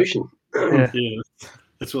down a potion. Yeah.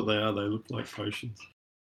 That's what they are. They look like potions.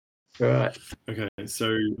 Right. Okay, so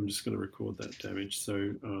I'm just going to record that damage.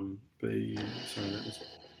 So B, sorry, that was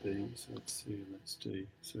B. So that's C and that's D.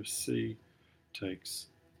 So C takes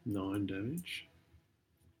 9 damage,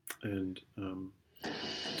 and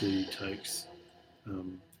D takes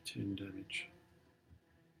 10 damage.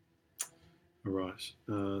 All right,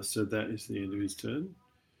 so that is the end of his turn.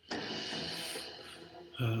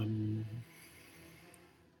 And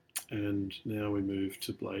now we move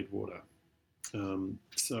to Blade Water.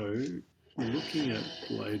 So looking at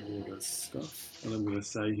Blade Water stuff, and I'm going to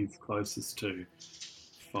say he's closest to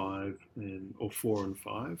 4 and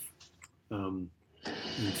 5. And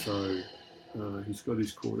so he's got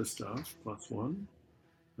his quarterstaff +1.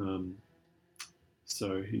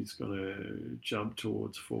 So he's going to jump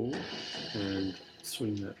towards 4 and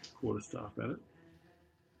swing that quarterstaff at it.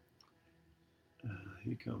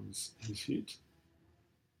 Here comes his hit.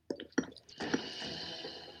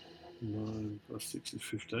 9 + 6 is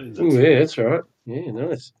 15. Oh, yeah, that's right. Yeah,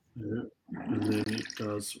 nice. Yeah. And then it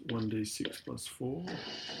does 1d6 + 4,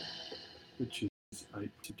 which is 8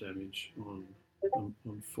 damage on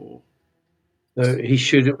 4. So he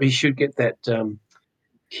should get that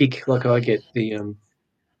kick like I get the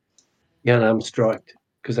unarmed strike,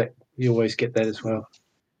 because that You always get that as well.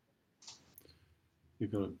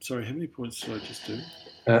 You've got it. Sorry, how many points did I just do?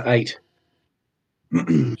 8.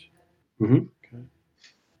 Mm-hmm.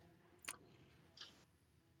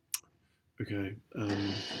 Okay.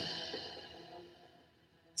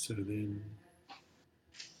 So then,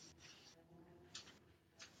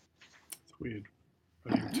 it's weird.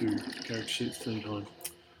 Running 2 character sheets at the same time.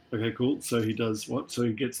 Okay, cool. So he does what? So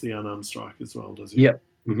he gets the unarmed strike as well, does he? Yep.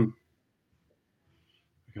 Mm-hmm.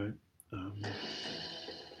 Okay.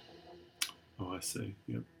 Oh, I see.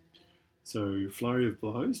 Yep. So flurry of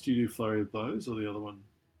blows. Do you do flurry of blows or the other one?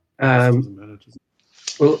 Doesn't matter, does it?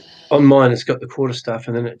 Well, on mine, it's got the quarterstaff,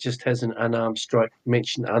 and then it just has an unarmed strike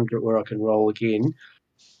mentioned under it where I can roll again.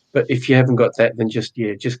 But if you haven't got that, then just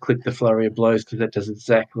click the flurry of blows because that does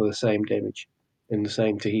exactly the same damage and the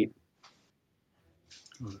same to hit.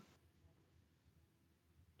 Got it.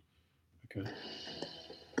 Okay.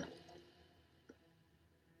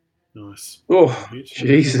 Nice. Oh,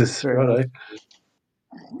 Jesus. Very Righto. nice.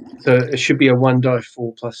 So it should be a 1 die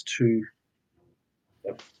 4 plus 2.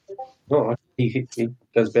 Yep. Oh, he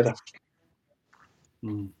does better.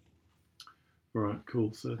 Mm. All right,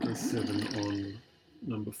 cool. So that does 7 on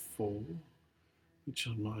number 4, which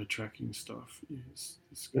on my tracking stuff is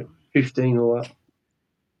this guy. 15 all up.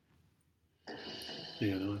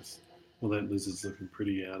 Yeah, nice. Well, that lizard's looking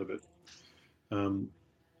pretty out of it.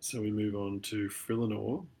 So we move on to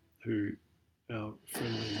Frillinor, who, our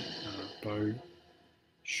friendly bow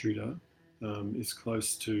shooter, is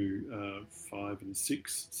close to 5 and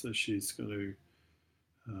 6. So she's going to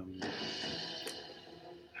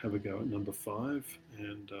have a go at number 5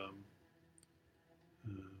 and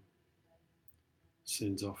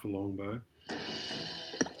sends off a longbow.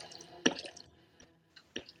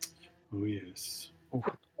 Oh, yes. Oh,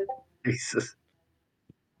 Jesus.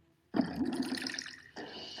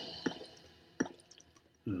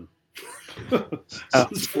 Oh. Oh.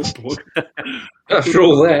 Just 4 points. After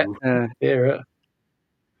all that, Yeah. right.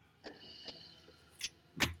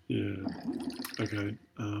 Yeah. Okay.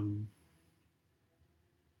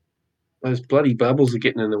 Those bloody bubbles are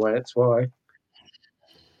getting in the way. That's why.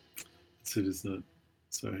 That's it, isn't it?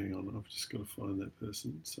 So hang on, I've just got to find that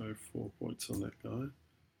person. So 4 points on that guy.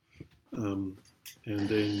 And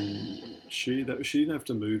then she didn't have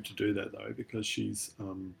to move to do that though because she's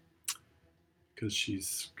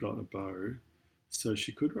got a bow, so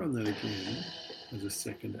she could run that again as a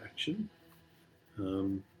second action.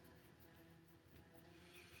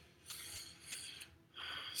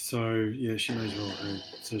 So yeah, she may as well have.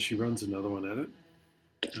 So she runs another one at it,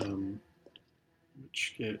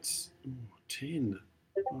 which gets 10.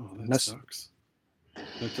 Oh, that sucks.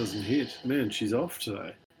 That doesn't hit. Man, she's off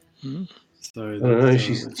today. Mm. So I don't know.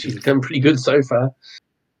 She's done pretty good so far.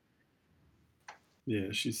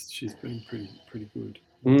 Yeah, she's been pretty good,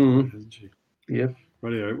 hasn't she? Yeah.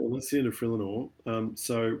 Rightio. Well, that's the end of Frillinor.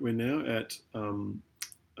 So we're now at the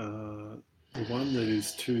one that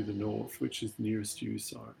is to the north, which is nearest you,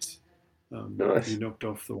 Cyrus. Nice. You knocked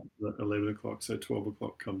off the 11 o'clock, so 12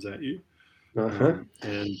 o'clock comes at you, and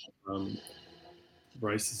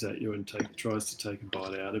races at you and tries to take a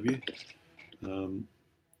bite out of you,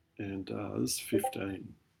 and does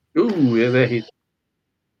 15. Ooh, yeah, that hit.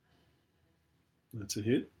 That's a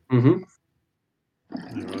hit. Mm-hmm.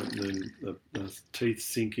 All right, then the teeth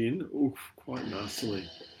sink in, quite nastily,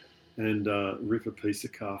 and rip a piece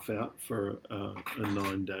of calf out for a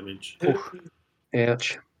 9 damage.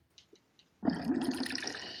 Ouch.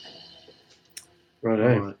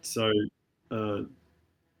 Righto. All right, so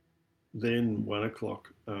then 1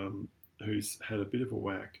 o'clock, who's had a bit of a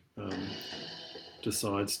whack,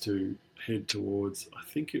 decides to head towards, I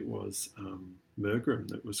think it was Mergrim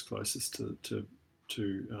that was closest to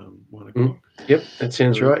 1 o'clock. Yep, that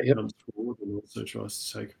sounds right. Yep. Comes forward and also tries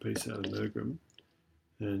to take a piece out of Mergrim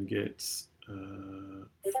and gets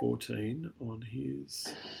 14 on his.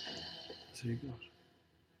 What's he got?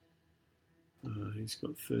 He's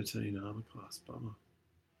got 13 armor class. Bummer.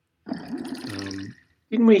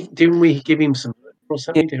 Didn't we give him some or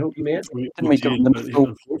something to help him out? We did, but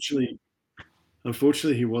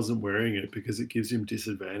unfortunately, he wasn't wearing it because it gives him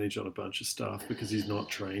disadvantage on a bunch of stuff because he's not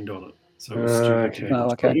trained on it. So it was stupid.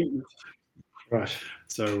 Okay. Right.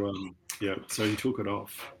 So so he took it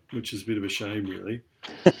off, which is a bit of a shame, really,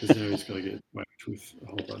 because now he's going to get whacked with a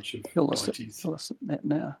whole bunch of bites. You'll listen that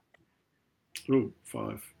now. Oh,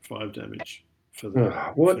 5 damage for the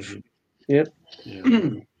what? For him. Yep. Yeah.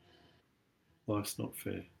 Life's not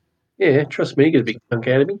fair. Yeah, trust me, get a big chunk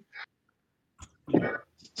out of me. Yeah.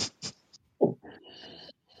 All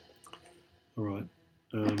right.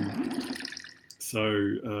 So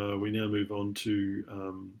we now move on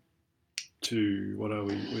to to, what are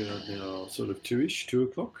we? We are now sort of 2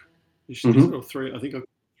 o'clock. Is Mhm. it, or 3? I think I got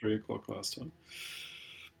 3 o'clock last time.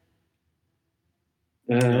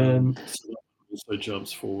 Um, So that also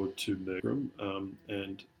jumps forward to Mergrim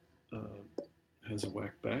and has a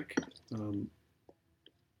whack back.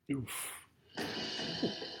 Oof.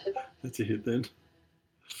 That's a hit then.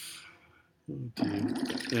 Oh dear.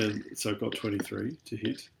 And so I've got 23 to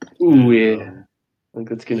hit. ooh, And, yeah. I think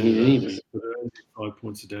that's going to hit any of us. 5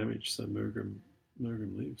 points of damage, so Mergrim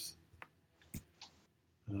lives.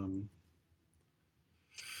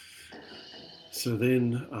 So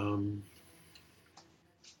then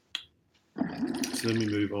we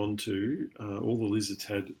move on to all the lizards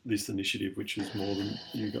had this initiative, which was more than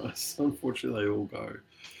you guys. Unfortunately, they all go.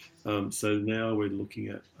 So now we're looking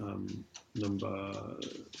at number.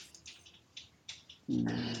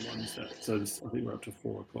 What is that? So I think we're up to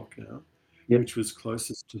 4 o'clock now, which was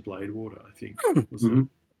closest to Bladewater, I think. Wasn't it?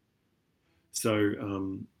 So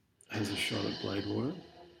has a shot at Bladewater,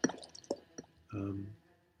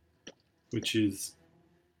 which is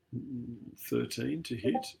 13 to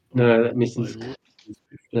hit. No, that misses. 15,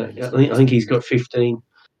 No, I think he's got 15.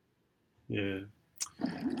 Yeah.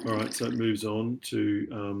 All right, so it moves on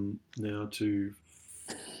to now to,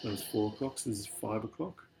 that was 4 o'clock, so this is 5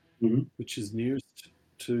 o'clock, which is nearest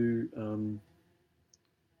to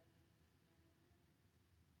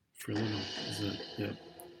Frelinor, isn't it? Yeah.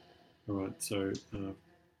 All right, so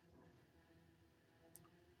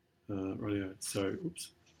rightio. So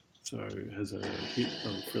oops. So it has a hit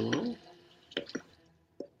on Frelinor.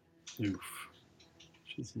 Oof.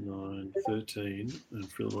 She's 9, 13, and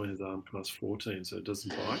Frelinor has arm class 14, so it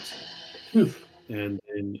doesn't bite. Oof. And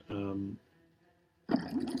then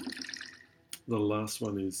the last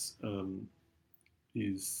one is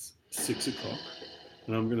 6 o'clock,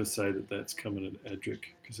 and I'm going to say that that's coming at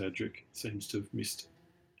Adric, because Adric seems to have missed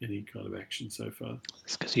any kind of action so far.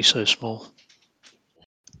 It's because he's so small.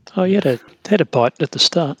 Oh, he had a bite at the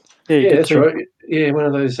start. Yeah, that's right. Yeah, one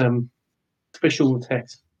of those special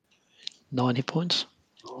attacks. 9 hit points.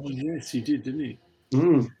 Oh yes, he did, didn't he?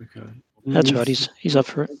 Okay. That's right. He's up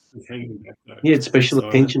for it. He's hanging back though. He had special So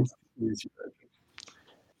attention. I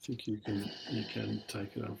think you can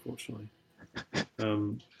take it, unfortunately.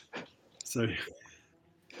 So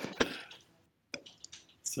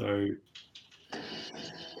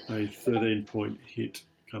a 13-point hit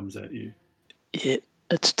comes at you. Yeah,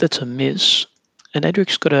 that's a miss. And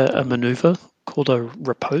Adric's got a maneuver called a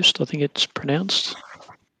riposte, I think it's pronounced,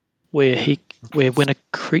 where when a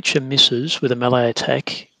creature misses with a melee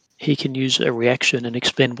attack, he can use a reaction and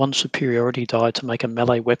expend 1 superiority die to make a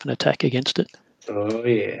melee weapon attack against it. Oh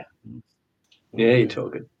yeah. Yeah, you're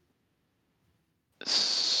talking.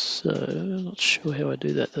 So I'm not sure how I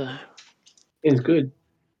do that though. It's good.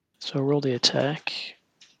 So I'll roll the attack.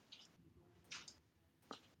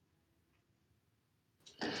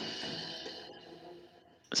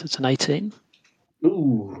 So it's an 18.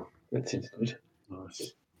 Ooh, that sounds good.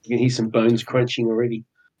 Nice. You can hear some bones crunching already.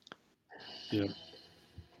 Yeah.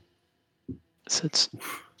 So it's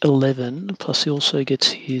 11, plus he also gets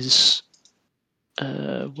his,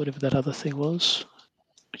 whatever that other thing was,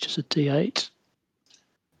 which is a D8.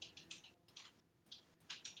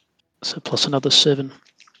 So plus another 7.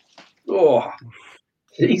 Oh,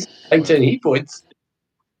 jeez. 18 hit points.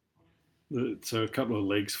 So a couple of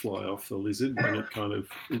legs fly off the lizard, and it's kind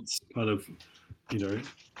of,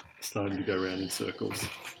 starting to go around in circles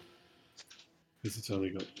because it's only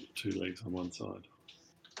got 2 legs on one side.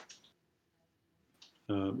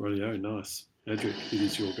 Radio, nice. Adric, it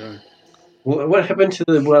is your go. Well, what happened to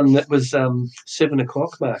the one that was 7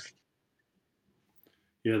 o'clock, Mark?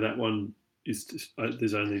 Yeah, that one is.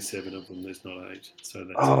 There's only 7 of them. There's not 8, so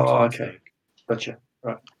that's okay. Gotcha.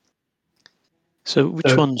 Right. So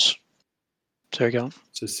which one's? Sorry, go on.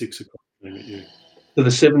 So 6 o'clock came at you. So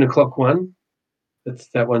the 7 o'clock one,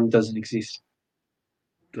 that one doesn't exist.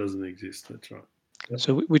 Doesn't exist. That's right.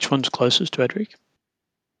 So which one's closest to Adric?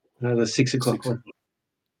 No, the 6 o'clock one.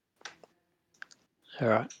 All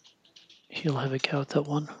right. He'll have a go at that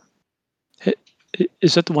one.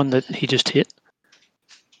 Is that the one that he just hit?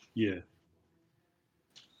 Yeah.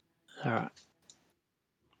 All right.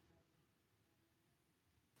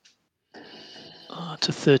 Oh, it's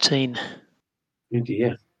a 13. Oh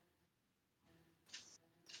dear.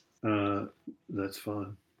 That's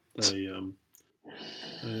fine. They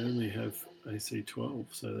only have AC 12,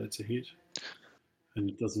 so that's a hit. And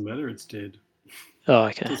it doesn't matter, it's dead. Oh,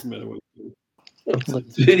 okay. It doesn't matter what you do.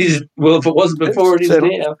 It is, well, if it wasn't before, it is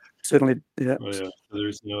now. Certainly, yeah. Oh, yeah. So there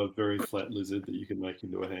is now a very flat lizard that you can make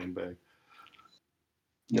into a handbag.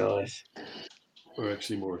 Nice. Or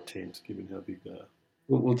actually more a tent, given how big they are.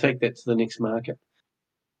 We'll take that to the next market.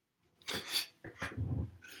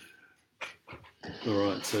 All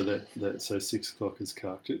right, so so 6 o'clock has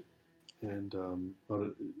carked it, and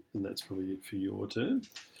that's probably it for your turn.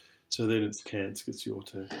 So then it's Kansk, it's your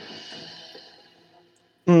turn.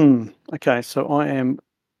 Okay, so I am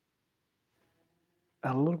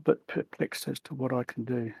a little bit perplexed as to what I can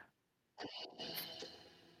do.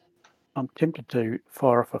 I'm tempted to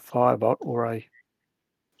fire off a firebolt or a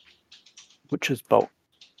witch's bolt.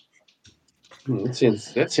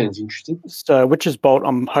 That sounds interesting. So witch's bolt,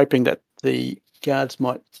 I'm hoping that the guards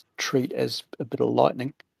might treat as a bit of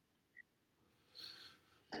lightning.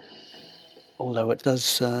 Although it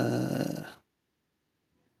does... no,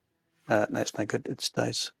 it's no good. It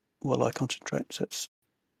stays while I concentrate. So it's...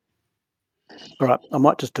 All right, I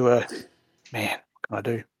might just do a... Man, what can I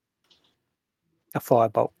do? A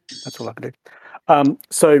firebolt. That's all I can do.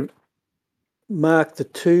 So mark the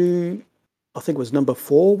 2... I think it was number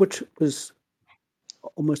 4, which was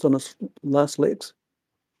almost on its last legs.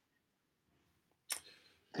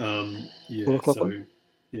 Yeah, 4 o'clock so one?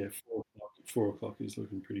 yeah, 4 o'clock is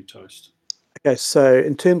looking pretty toast. Okay, so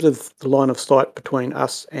in terms of the line of sight between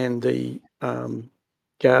us and the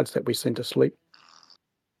guards that we sent to sleep,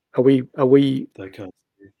 are we? They can't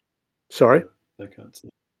see you. Sorry? No, they can't see.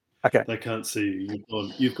 Okay. They can't see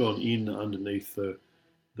you. You've gone in underneath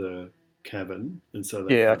the cavern, and so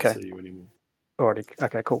they can't see you anymore. Alrighty.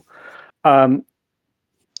 Okay, cool.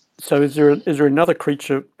 So is there another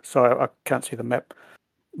creature? Sorry, I can't see the map.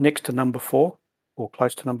 Next to number 4 or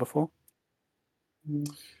close to number 4?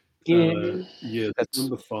 Yeah, that's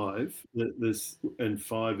number 5. And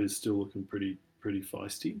 5 is still looking pretty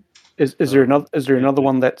feisty. Is there another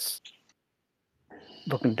one that's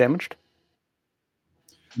looking damaged?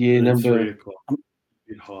 Yeah, number 3 o'clock, a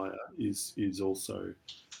bit higher, is also,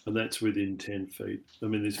 and that's within 10 feet. I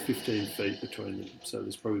mean, there's 15 feet between them, so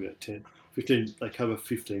there's probably about 15. They cover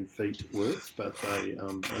 15 feet worth, but they,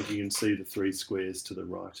 like you can see the 3 squares to the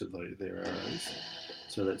right of their arrows,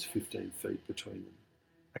 so that's 15 feet between them.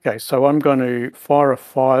 Okay, so I'm going to fire a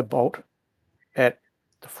firebolt at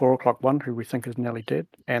the 4 o'clock one, who we think is nearly dead,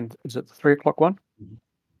 and is it the 3 o'clock one? Mhm.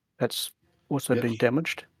 That's also been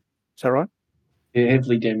damaged. Is that right? Yeah,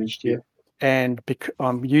 heavily damaged. Yeah. And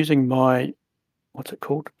I'm using my, what's it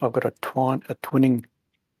called? I've got a twinning.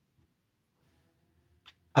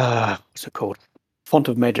 What's it called? Font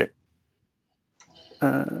of Magic.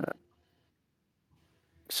 So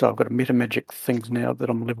I've got a meta magic things now that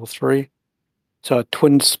I'm level 3. So a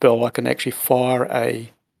twin spell, I can actually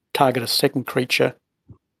target a second creature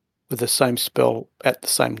with the same spell at the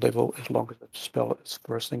same level as long as the spell is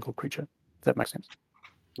for a single creature. If that makes sense.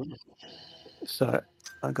 So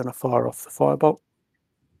I'm going to fire off the firebolt.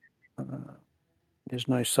 There's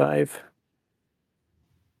no save.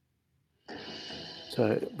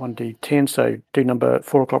 So 1d10. So do number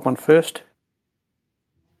 4 o'clock one first.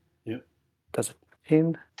 Yep. Does it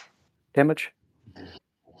 10 damage?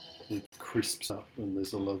 It crisps up, and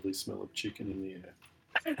there's a lovely smell of chicken in the air.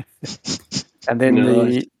 And then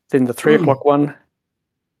the 3 o'clock one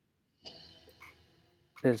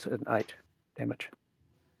is an 8 damage.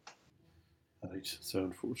 8. So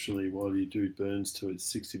unfortunately, while you do burns to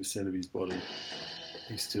 60% of his body,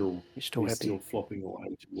 he's still flopping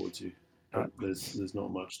away towards you. But there's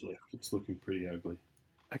not much left. It's looking pretty ugly.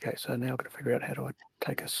 Okay, so now I've got to figure out how do I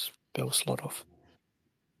take a spell slot off.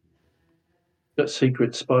 Got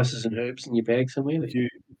secret spices and herbs in your bag somewhere? If you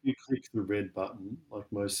click the red button, like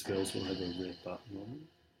most spells will have a red button on them.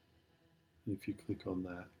 If you click on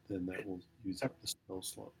that, then that will use up the spell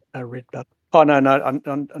slot. A red button. Oh, no, I know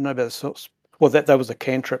about the source. Well, that was a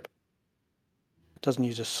cantrip. It doesn't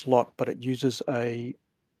use a slot, but it uses a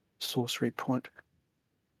sorcery point.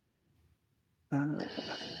 Okay.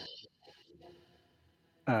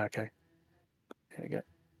 There we go.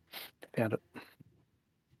 Found it.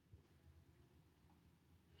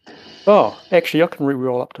 Oh, actually, I can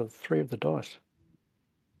re-roll up to 3 of the dice.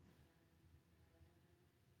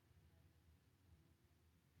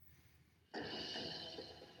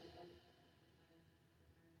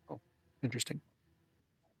 Oh, interesting.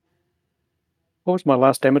 What was my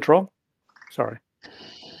last damage roll? Sorry.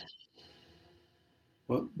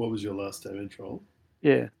 What was your last damage roll?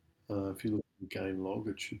 Yeah. If you look at the game log,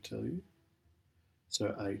 it should tell you.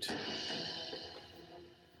 So 8.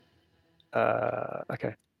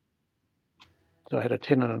 Okay. So I had a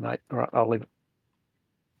 10 and an 8. All right, I'll leave it.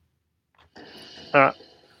 All right,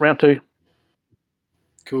 round 2.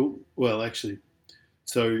 Cool. Well, actually,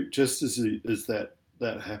 so just as that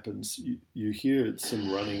happens, you hear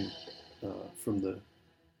some running from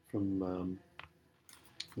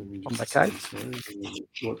Let me On the just cave? sorry,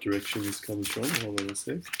 what direction this comes from. Hold on a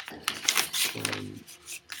sec.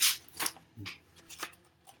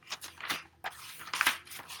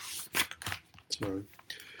 Sorry.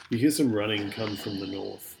 You hear some running come from the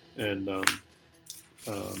north, and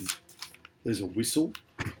there's a whistle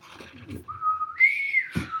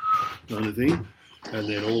kind of thing, and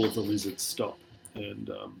then all of the lizards stop, and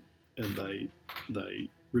they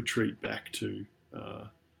retreat back to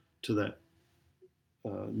that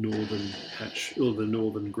northern hatch, or the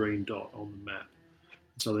northern green dot on the map.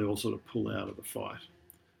 So they all sort of pull out of the fight.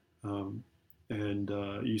 And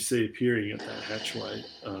you see appearing at that hatchway,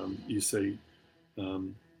 you see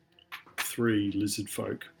 3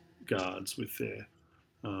 lizardfolk guards with their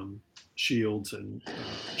shields and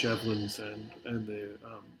javelins and their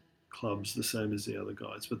clubs, the same as the other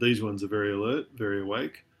guys. But these ones are very alert, very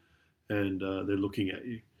awake, and they're looking at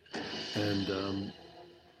you. And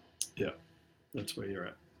yeah, that's where you're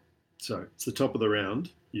at. So it's the top of the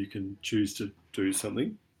round. You can choose to do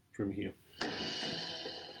something from here.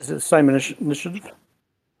 Is it the same initiative?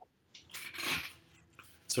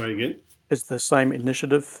 Sorry again? Is the same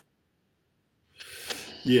initiative?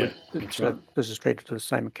 Yeah, that's right. This is treated to the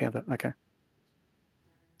same encounter. Okay.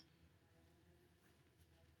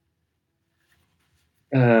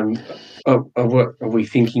 Are we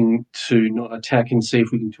thinking to not attack and see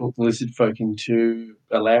if we can talk the lizard folk into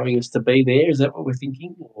allowing us to be there? Is that what we're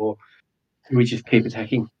thinking, or do we just keep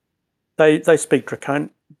attacking? They speak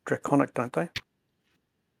draconic, don't they?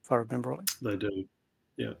 If I remember right. They do.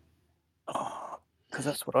 Yeah. Oh, because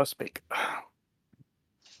that's what I speak.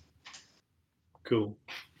 Cool.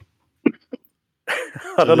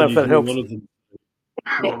 I don't know if that helps.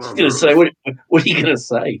 I was going to say, what are you going to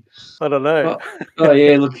say? I don't know. Oh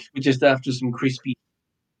yeah, look, we're just after some crispy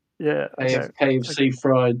KFC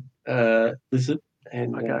fried lizard.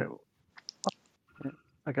 And I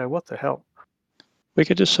go, what the hell? We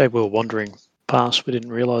could just say we were wandering past. We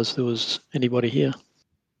didn't realise there was anybody here.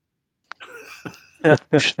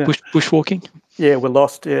 Bushwalking? Yeah, we're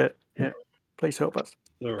lost. Yeah. Please help us.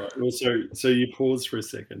 All right. Well, so you pause for a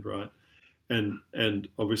second, right? And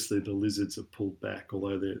obviously the lizards are pulled back,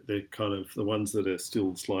 although they're kind of, the ones that are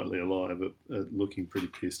still slightly alive are looking pretty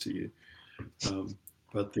pissed at you.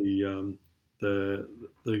 But the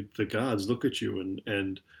guards look at you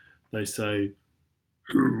and they say,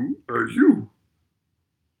 "Who are you?"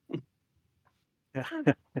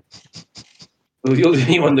 Well, you're the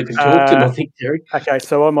only one that can talk to them, I think, Terry. Okay,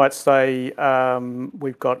 so I might say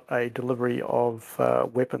we've got a delivery of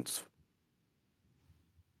weapons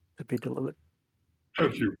to be delivered.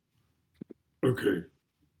 Have you? Okay.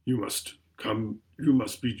 You must come. You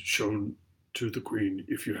must be shown to the Queen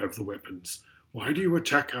if you have the weapons. Why do you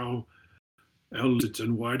attack our lizards,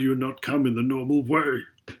 and why do you not come in the normal way?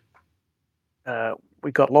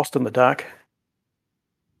 We got lost in the dark,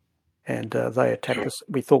 and they attacked us.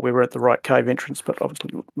 We thought we were at the right cave entrance, but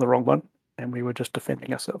obviously the wrong one, and we were just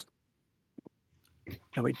defending ourselves.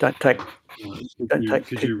 And we don't take.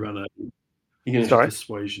 Could you run a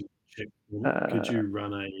persuasion check? Could you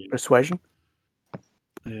run a persuasion?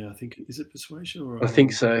 Yeah, I think, is it persuasion or? I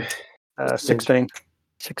think so. 16.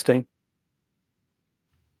 16.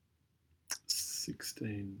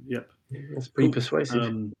 16. Yep. That's pretty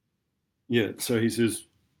persuasive. Yeah. So he says,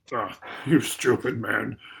 "You stupid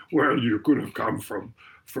man. Well, you could have come from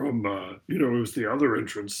it was the other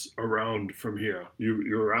entrance around from here.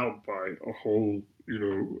 You're out by a whole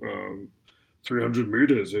 300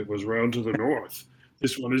 meters. It was round to the north.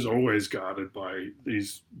 This one is always guarded by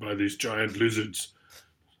these giant lizards.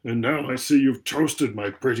 And now I see you've toasted my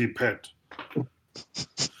pretty pet." Well,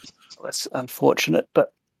 that's unfortunate,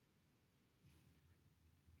 but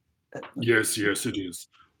Yes, it is.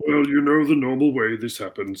 Well, you know the normal way this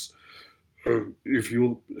happens. If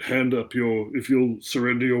you'll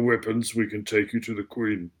surrender your weapons, we can take you to the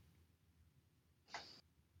Queen.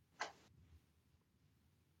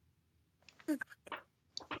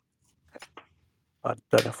 I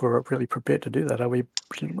don't know if we're really prepared to do that, are we,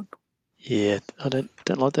 gentlemen? Yeah, I don't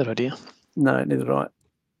like that idea. No, neither do I.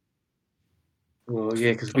 Well,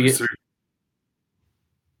 yeah, because we get.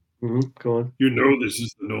 Go on. You know this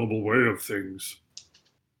is the normal way of things.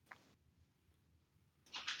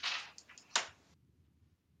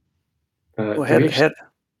 Well, do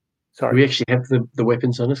we actually have the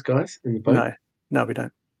weapons on us, guys, in the boat? No, we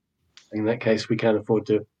don't. In that case, we can't afford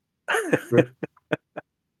to.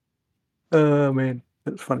 Oh man,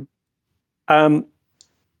 that's funny. Can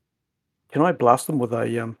I blast them with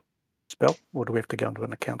a spell, or do we have to go into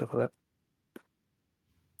an encounter for that?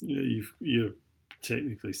 Yeah, you're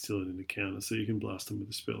technically still in an encounter, so you can blast them with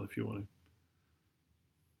a spell if you want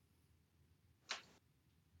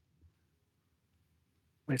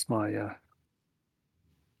Where's my...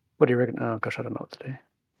 what do you reckon? Oh, gosh, I don't know what to do.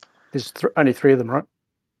 There's only 3 of them, right?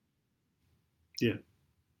 Yeah.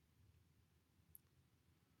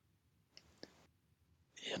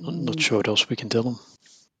 Yeah, not sure what else we can tell them.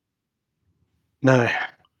 No.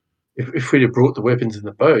 If we'd have brought the weapons in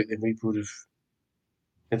the boat, then we would have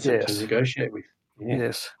had something to Yes. negotiate with. Yeah.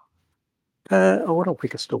 Yes. I wonder if we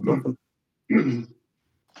could still bluff them.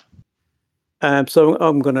 So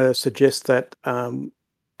I'm going to suggest that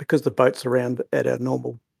because the boat's around at our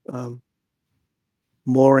normal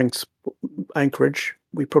moorings anchorage,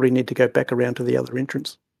 we probably need to go back around to the other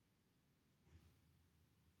entrance.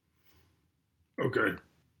 Okay.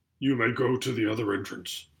 You may go to the other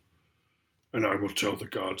entrance, and I will tell the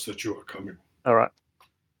guards that you are coming. All right.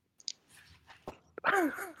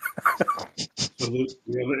 So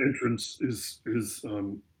the other entrance is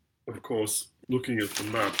of course, looking at the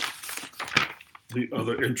map, the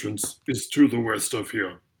other entrance is to the west of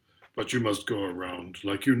here, but you must go around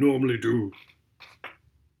like you normally do.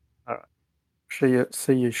 All right.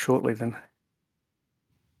 See you shortly then.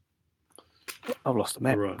 I've lost the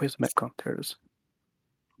map. All right. Where's the map gone? There it is.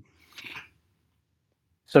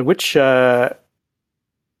 So which... do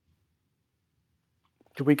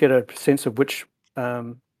we get a sense of which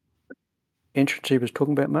entrance he was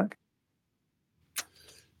talking about, Mark?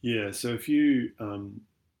 Yeah, so if you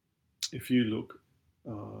look...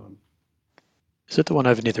 Is it the one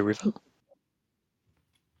over near the river?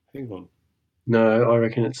 hang on. No, I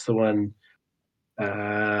reckon it's the one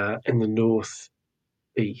in the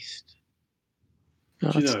northeast.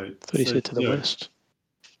 No, Do you I know? thought he said to the west.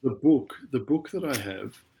 The book that I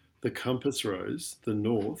have, the compass rose, the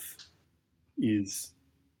north is...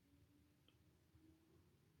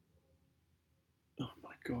 Oh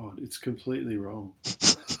my God, it's completely wrong.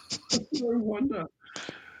 No wonder.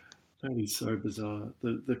 That is so bizarre.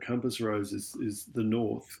 The compass rose is the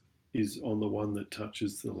north is on the one that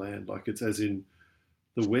touches the land. Like it's as in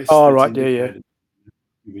the west. Oh, that's right. Yeah. indicated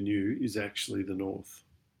given you is actually the north.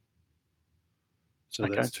 So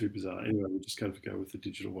Okay. that's too bizarre. Anyway, we're just going to go with the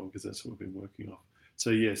digital one because that's what we've been working off.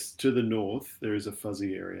 So yes, to the north there is a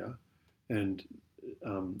fuzzy area, and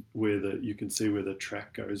where you can see where the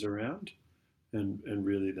track goes around, and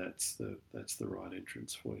really that's the right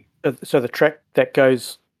entrance for you. So the track that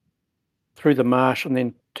goes through the marsh and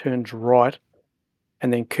then turns right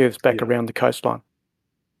and then curves back Yeah. around the coastline.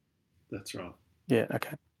 That's right. Yeah,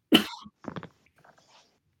 okay.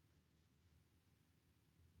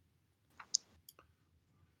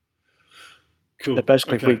 Cool. So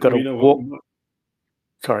basically, okay. we've got well, to you know walk... what?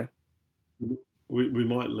 Sorry. We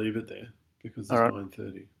might leave it there because it's All right.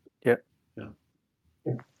 9:30. Yeah. Yeah.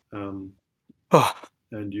 Oh,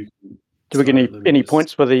 And you can... do we get sorry, let me any just...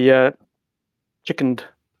 points for the chickened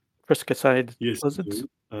friscassade Yes, lizards?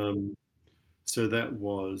 so that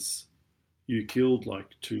was... you killed like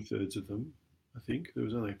 2/3 of them, I think. There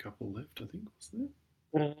was only a couple left, I think, wasn't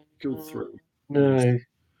there? Killed 3. No.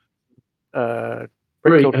 Rick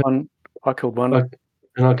 3. killed one. I killed one. And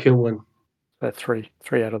I killed 1. So 3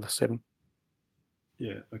 out of the 7.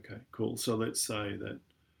 Yeah, okay, cool. So let's say that...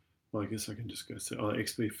 well, I guess I can just go say,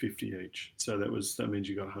 XP 50 each. So that means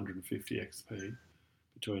you got 150 XP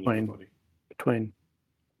between everybody. Between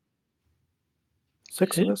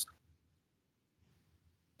 6 of us.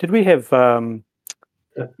 Did we have the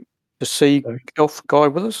sea elf guy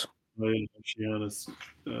with us? Oh, yeah, Shiana's...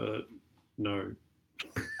 no.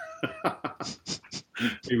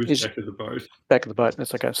 He was back of the boat. Back of the boat.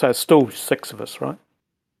 That's okay. So it's still 6 of us, right?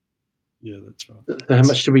 Yeah, that's right. So how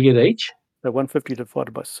much do we get each? So 150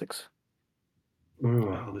 divided by 6.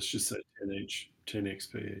 Let's just say 10 each. 10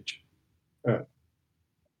 XP each. All right.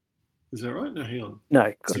 Is that right? No, hang on. No,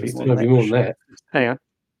 got to be more Got to be more than that. Hang on.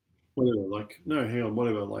 Whatever, hang on,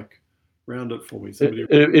 whatever, round it for me.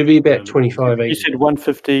 It'd be about 25 You each. said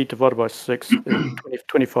 150 divided by 6 is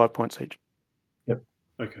 25 points each. Yep.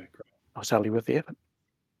 Okay, great. I was hardly worth the effort.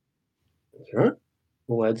 That's all right.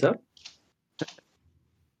 All adds up.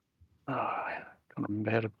 Oh, I can't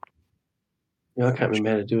remember how to... Yeah, I can't remember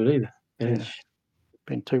how to do it either. Yeah.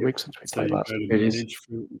 Been 2 weeks since we So played you last. go to It is. manage.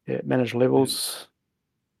 Yeah, manage levels.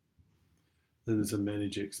 Then there's a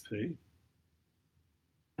manage XP.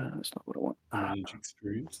 That's not what I want. Manage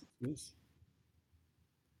experience. Yes.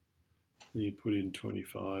 Then you put in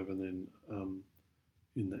 25 and then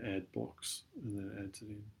in the add box, and then it adds it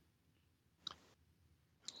in.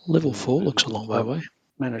 Level 4 looks a long way away.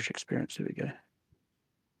 Manage experience. There we go.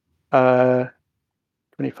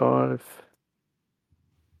 25.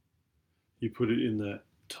 You put it in that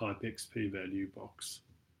type XP value box,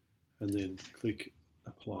 and then click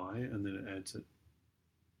apply, and then it adds it.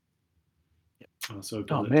 So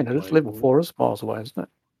Oh man, it is level 4 is miles away, isn't it?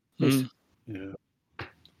 Yes. Yeah.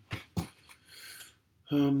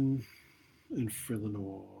 And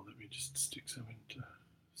Frelinor, let me just stick some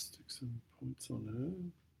points on her.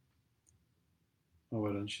 Oh,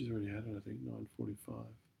 wait on, she's already had it, I think, 945.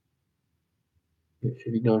 It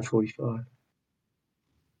should be 945.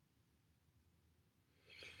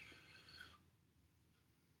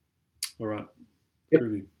 All right. Yep.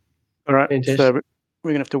 Groovy. All right. Fantastic. So we're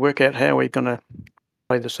going to have to work out how we're going to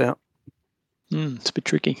play this out. It's a bit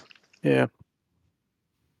tricky. Yeah.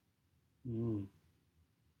 Mm.